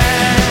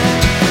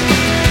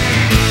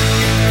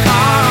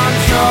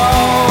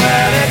 Control,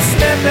 well, it's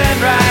slipping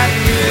right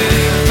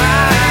through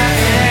my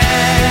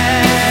hand.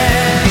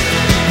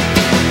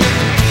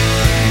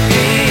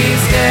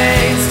 These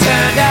days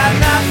turned out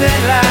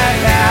nothing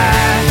like I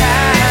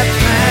had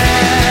planned.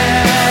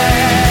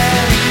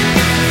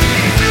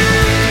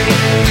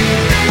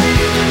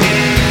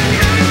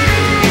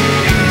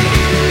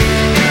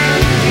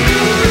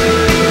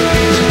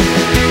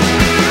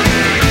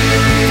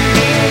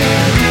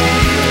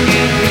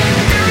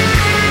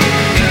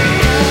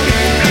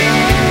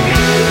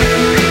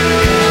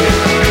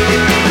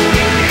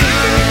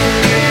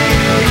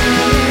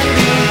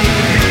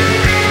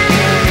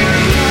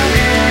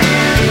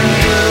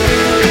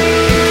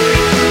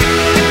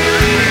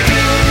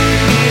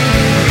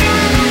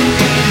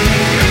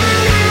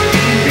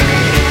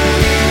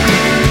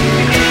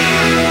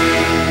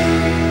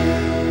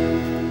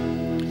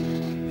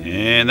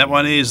 And that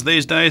one is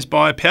These Days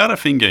by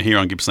Powderfinger here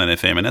on Gippsland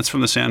FM, and that's from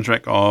the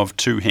soundtrack of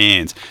Two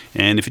Hands.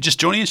 And if you're just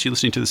joining us, you're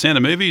listening to The Sound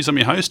of Movies. I'm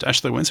your host,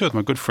 Ashley Wenzel, with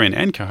my good friend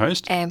and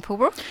co-host, And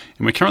Paulbrook.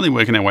 and we're currently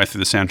working our way through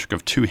the soundtrack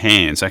of Two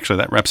Hands. Actually,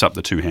 that wraps up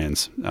the Two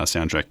Hands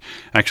soundtrack.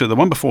 Actually, the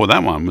one before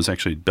that one was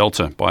actually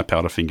Belter by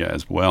Powderfinger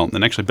as well.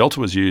 And actually, Belter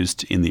was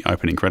used in the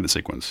opening credit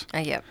sequence.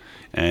 Yep.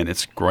 And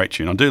it's a great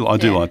tune. I do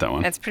like that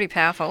one. It's pretty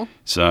powerful.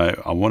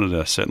 So I wanted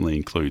to certainly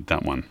include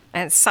that one.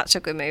 And it's such a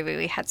good movie.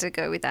 We had to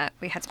go with that.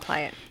 We had to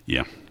play it.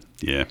 Yeah.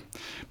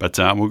 But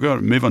we'll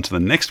go move on to the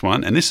next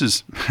one. And this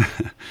is,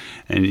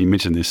 and you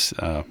mentioned this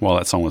while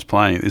that song was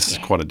playing, this is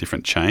quite a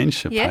different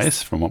change of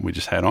pace from what we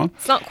just had on.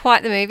 It's not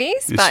quite the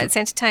movies, but it's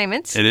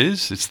entertainment. It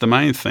is. It's the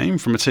main theme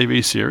from a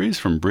TV series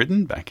from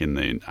Britain back in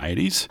the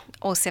 80s.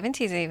 Or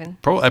 70s even.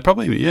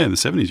 Probably, the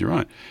 70s, you're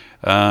right.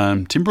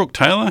 Tim Brooke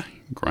Taylor,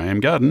 Graham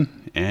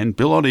Garden, and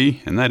Bill Oddie,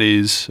 and that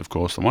is, of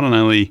course, the one and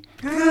only...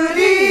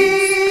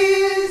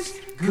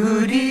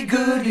 Goody,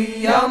 goody,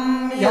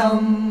 yum,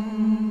 yum.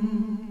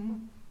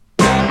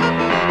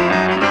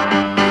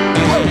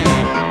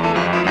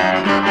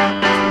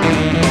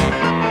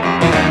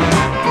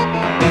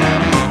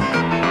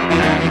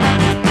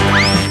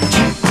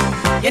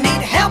 You need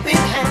a helping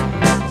hand.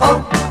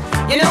 Oh,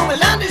 you know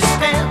we'll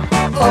understand.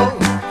 Oh,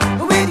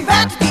 but with you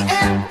right to the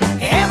end,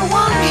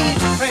 everyone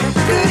needs a friend.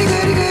 Goody,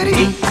 goody,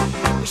 goody.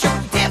 We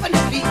should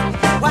definitely.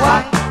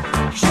 Why?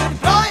 You should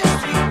employ us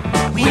three.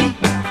 We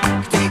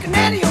can take an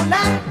end of your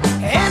life.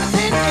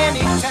 Anything,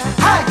 anytime.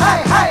 Hi, hi,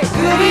 hi.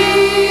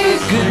 Goodies.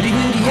 Goody,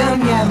 goody, yum,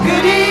 yum.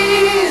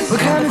 Goodies. We're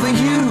coming for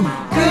you.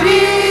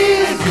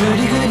 Goodies.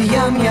 Goody, goody,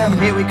 yum, yum.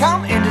 Here we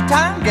come into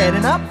town,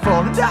 getting up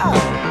for the down.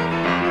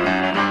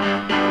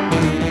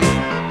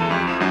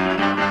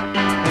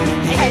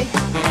 Hey,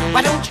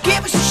 why don't you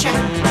give us a shot?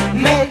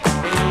 Maybe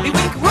we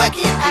can work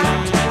it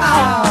out.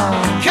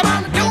 Oh, come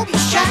on, don't be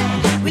shy.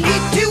 We need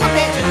to do a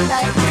better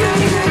life.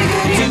 Goody, goody,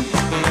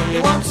 goody.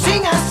 You want to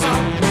sing our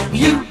song?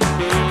 You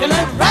can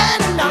learn to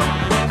ride along.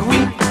 We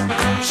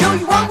show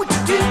you what to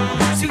do,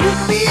 so you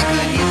can be a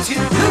goodie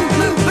too. Boo,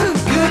 boo, boo.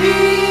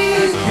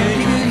 Goodies,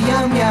 goody, goody,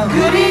 yum, yum.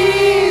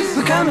 Goodies,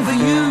 we're coming for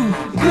you.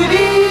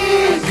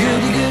 Goodies,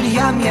 goody, goody,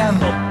 yum, yum.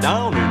 Up,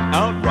 down, and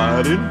out,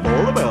 riding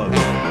all about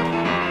it.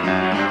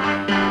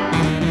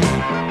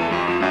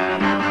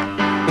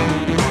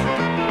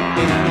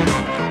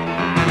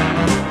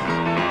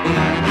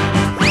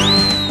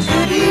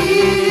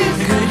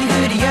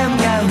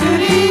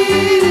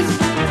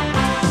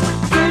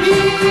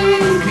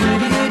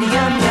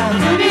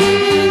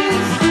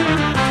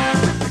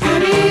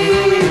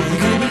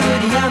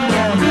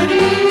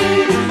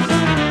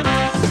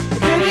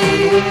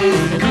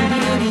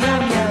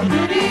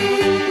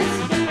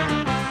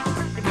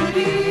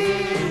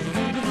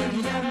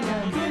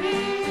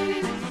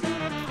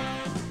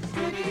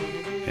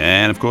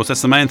 And of course,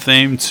 that's the main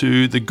theme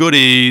to The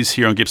Goodies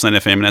here on Gippsland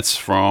FM, and that's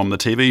from the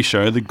TV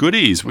show The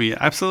Goodies. We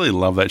absolutely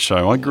love that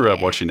show. I grew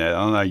up watching that.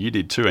 I know you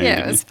did too, Annie, Yeah,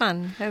 didn't it was you?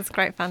 fun. It was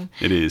great fun.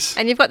 It is.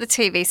 And you've got the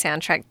TV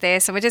soundtrack there,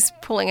 so we're just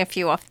pulling a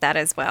few off that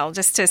as well,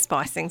 just to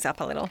spice things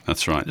up a little.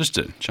 That's right, just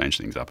to change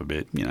things up a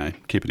bit,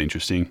 keep it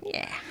interesting.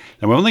 Yeah.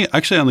 And we've only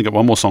got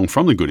one more song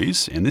from The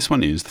Goodies, and this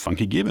one is The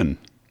Funky Gibbon.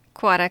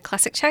 Quite a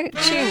classic tune,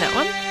 that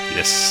one.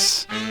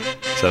 Yes.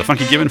 So The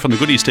Funky Gibbon from The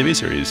Goodies TV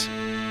series.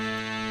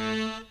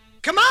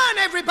 Come on,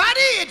 everybody,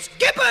 it's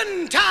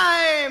Gibbon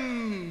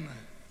time!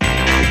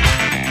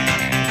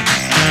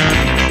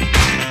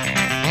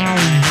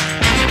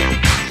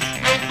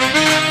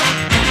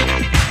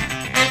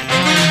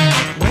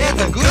 We're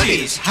the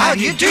Goodies, how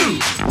do you do?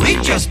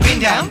 We've just been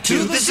down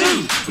to the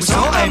zoo. We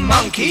saw a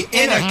monkey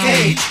in a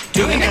cage,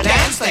 doing a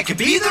dance that could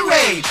be the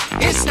rage.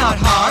 It's not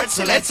hard,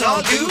 so let's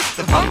all do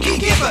the Funky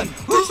Gibbon.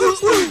 Woo, woo,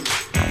 woo.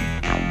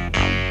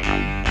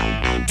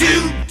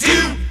 Do,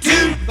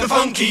 the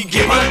Funky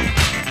Gibbon.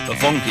 The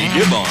Funky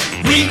Gibbon.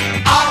 We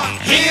are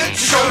here to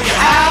show you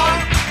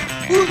how.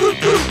 Ooh, ooh,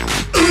 ooh,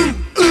 ooh,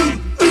 ooh,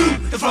 ooh.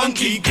 The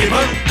Funky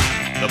Gibbon.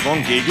 The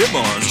Funky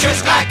Gibbon. It's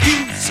just like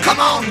you, so come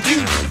on and do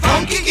the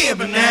Funky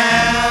Gibbon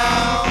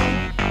now.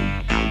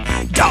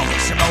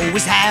 Dogs are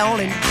always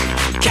howling,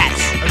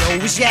 cats are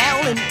always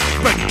yowling,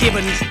 but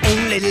gibbons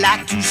only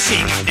like to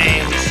sing and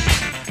dance.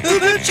 Ooh,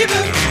 boo,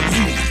 chiboo.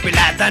 You be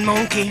like that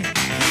monkey,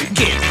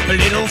 get a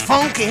little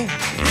funky,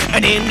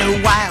 and in a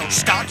while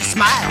start to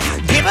smile.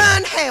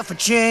 Gibbon have a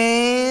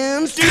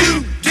chance.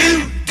 Do,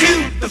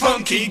 the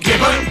Funky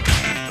Gibbon.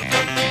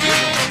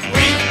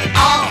 We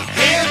are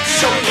here to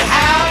show you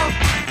how.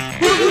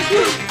 Ooh,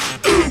 ooh,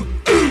 ooh,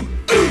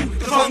 ooh,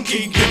 the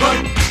Funky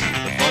Gibbon.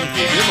 The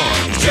Funky Gibbon.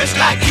 It's just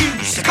like you,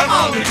 so come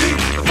on and do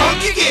the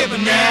Funky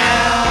Gibbon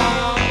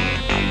now.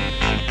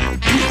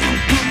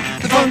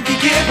 The Funky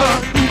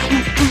Gibbon.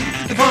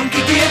 The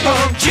Funky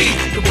Gibbon. Gee,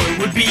 the world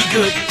would be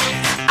good.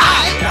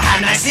 I know how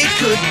nice it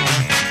could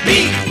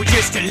be with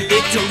just a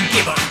little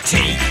give or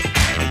take.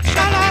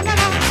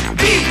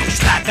 Be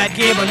just like that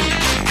gibbon.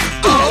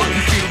 Oh,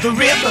 feel the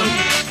rhythm,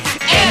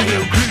 and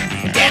we'll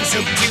groove and dance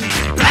up to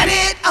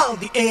Planet of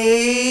the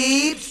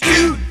Apes.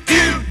 Do,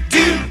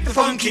 the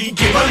Funky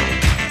Gibbon.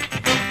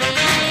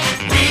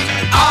 We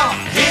are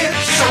here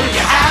to show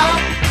you how.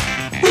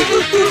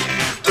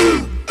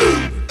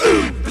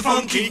 The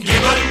Funky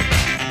Gibbon.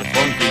 The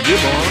Funky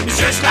Gibbon. It's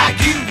just like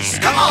you, so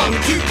come on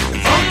and do the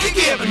Funky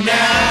Gibbon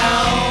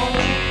now.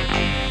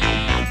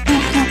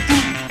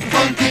 The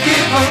Funky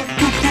Gibbon.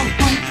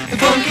 The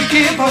Funky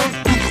Gibbon.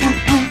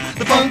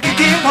 The Funky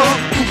Gibbon.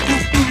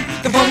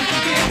 The Funky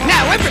Gibbon.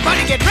 Now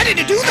everybody get ready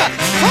to do the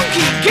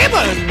Funky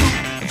Gibbon.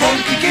 The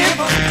Funky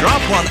Gibbon.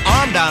 Drop one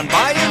arm down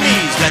by your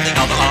knees, let the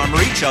other arm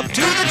reach up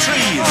to the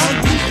trees.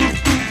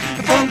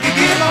 The Funky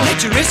Gibbon.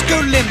 Let your wrist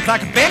go limp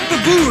like a bent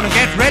baboon and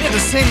get ready to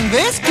sing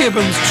this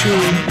Gibbon's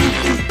tune.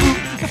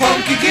 The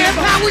Funky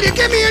Gibbon. Now will you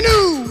give me an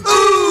ooh?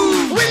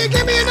 Ooh. Will you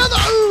give me another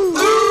ooh?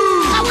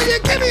 Ooh. Now will you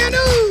give me an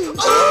ooh?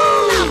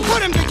 Ooh. Now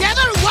put them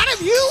together, what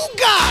have you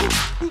got?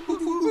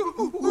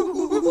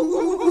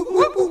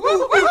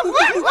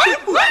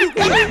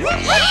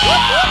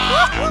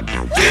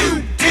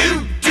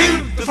 Do,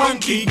 the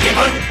Funky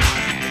Gibbon.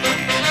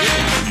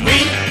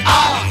 We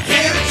are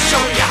here to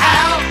show you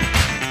how.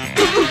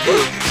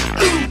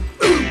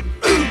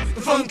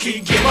 The Funky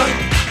Gibbon.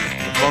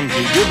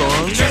 Funky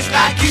Gibbon. Just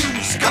like you,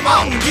 so come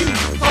on, you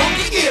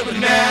Funky Gibbon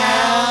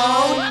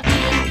now.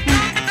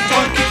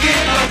 Funky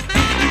Gibbon.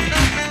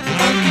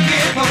 Funky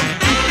Gibbon.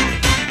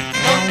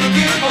 Funky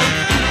Gibbon.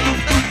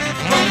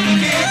 Funky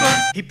Gibbon.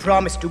 He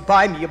promised to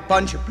buy me a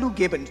bunch of blue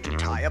gibbons to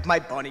tie up my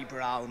Bonnie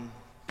Brown.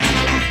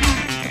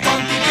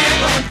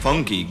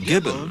 Funky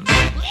Gibbon.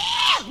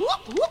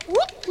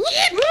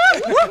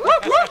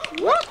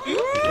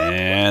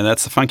 Yeah,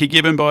 that's the Funky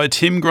Gibbon by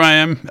Tim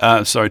Graham.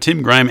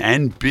 Tim Graham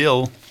and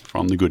Bill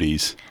from the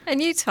Goodies.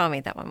 And you told me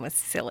that one was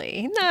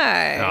silly. No.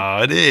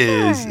 Oh, it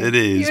is. No. It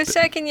is. You were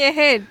shaking your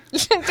head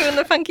doing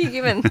the Funky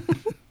Gibbon.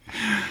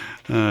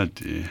 Oh,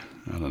 dear.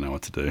 I don't know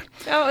what to do.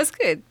 Oh, it was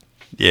good.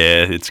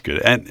 Yeah, it's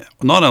good. And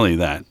not only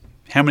that,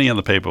 how many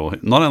other people,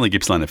 not only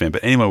Gippsland FM,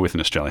 but anywhere within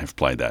Australia have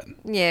played that?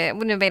 Yeah, it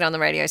wouldn't have been on the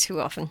radio too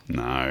often.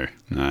 No.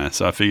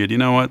 So I figured, you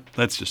know what?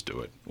 Let's just do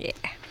it. Yeah.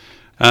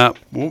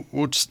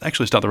 We'll just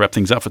actually start to wrap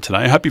things up for today.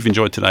 I hope you've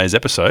enjoyed today's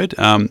episode.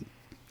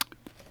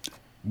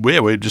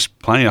 We're just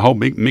playing a whole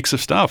big mix of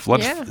stuff.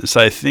 Let's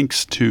say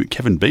thanks to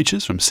Kevin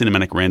Beaches from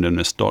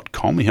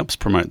cinematicrandomness.com. He helps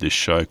promote this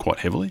show quite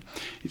heavily.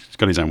 He's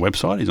got his own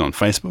website. He's on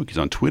Facebook. He's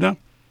on Twitter.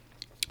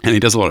 And he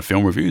does a lot of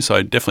film reviews,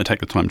 so definitely take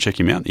the time to check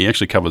him out. He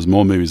actually covers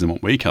more movies than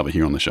what we cover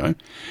here on the show.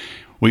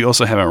 We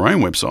also have our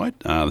own website,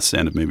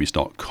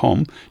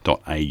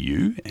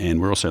 thesoundofmovies.com.au,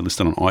 and we're also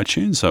listed on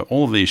iTunes. So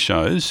all of these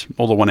shows,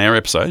 all the one-hour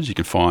episodes, you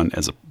can find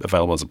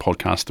available as a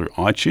podcast through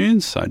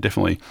iTunes. So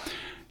definitely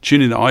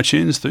tune into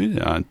iTunes,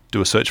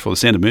 do a search for The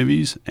Sound of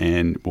Movies,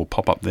 and we'll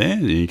pop up there.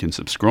 And you can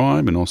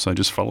subscribe and also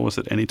just follow us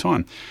at any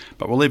time.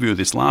 But we'll leave you with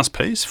this last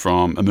piece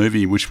from a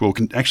movie which we'll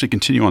actually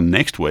continue on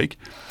next week.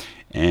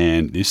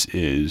 And this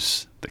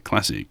is the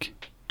classic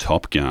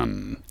Top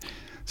Gun.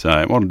 So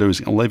what I'll do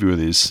is I'll leave you with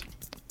this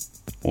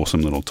awesome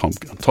little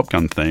Top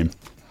Gun theme.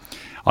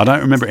 I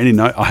don't remember any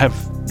note. I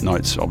have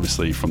notes,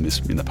 obviously, from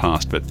this in the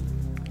past, but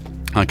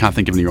I can't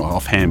think of any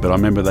offhand. But I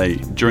remember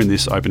during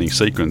this opening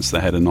sequence, they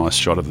had a nice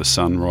shot of the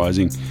sun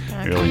rising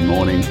early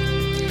morning.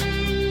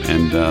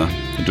 And the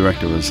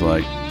director was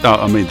like,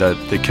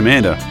 the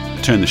commander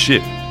turned the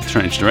ship,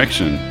 changed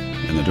direction.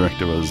 And the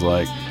director was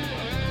like,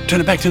 turn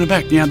it back.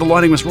 Yeah, the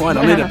lighting was right.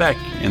 I need it back.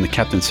 And the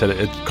captain said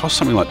it cost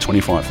something like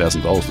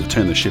 $25,000 to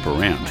turn the ship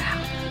around. Wow.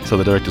 So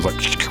the director's like,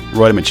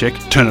 write him a check,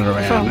 turn it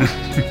around.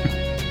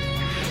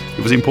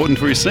 It was important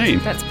for his scene.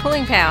 That's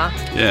pulling power.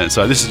 Yeah,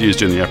 so this is used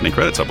during the opening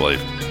credits, I believe.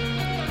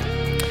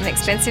 An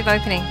expensive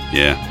opening.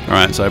 Yeah. All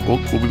right, so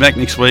we'll be back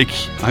next week.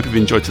 I hope you've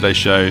enjoyed today's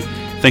show.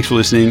 Thanks for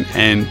listening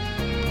and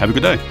have a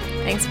good day.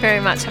 Thanks very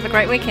much. Have a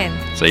great weekend.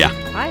 See ya.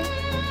 Bye.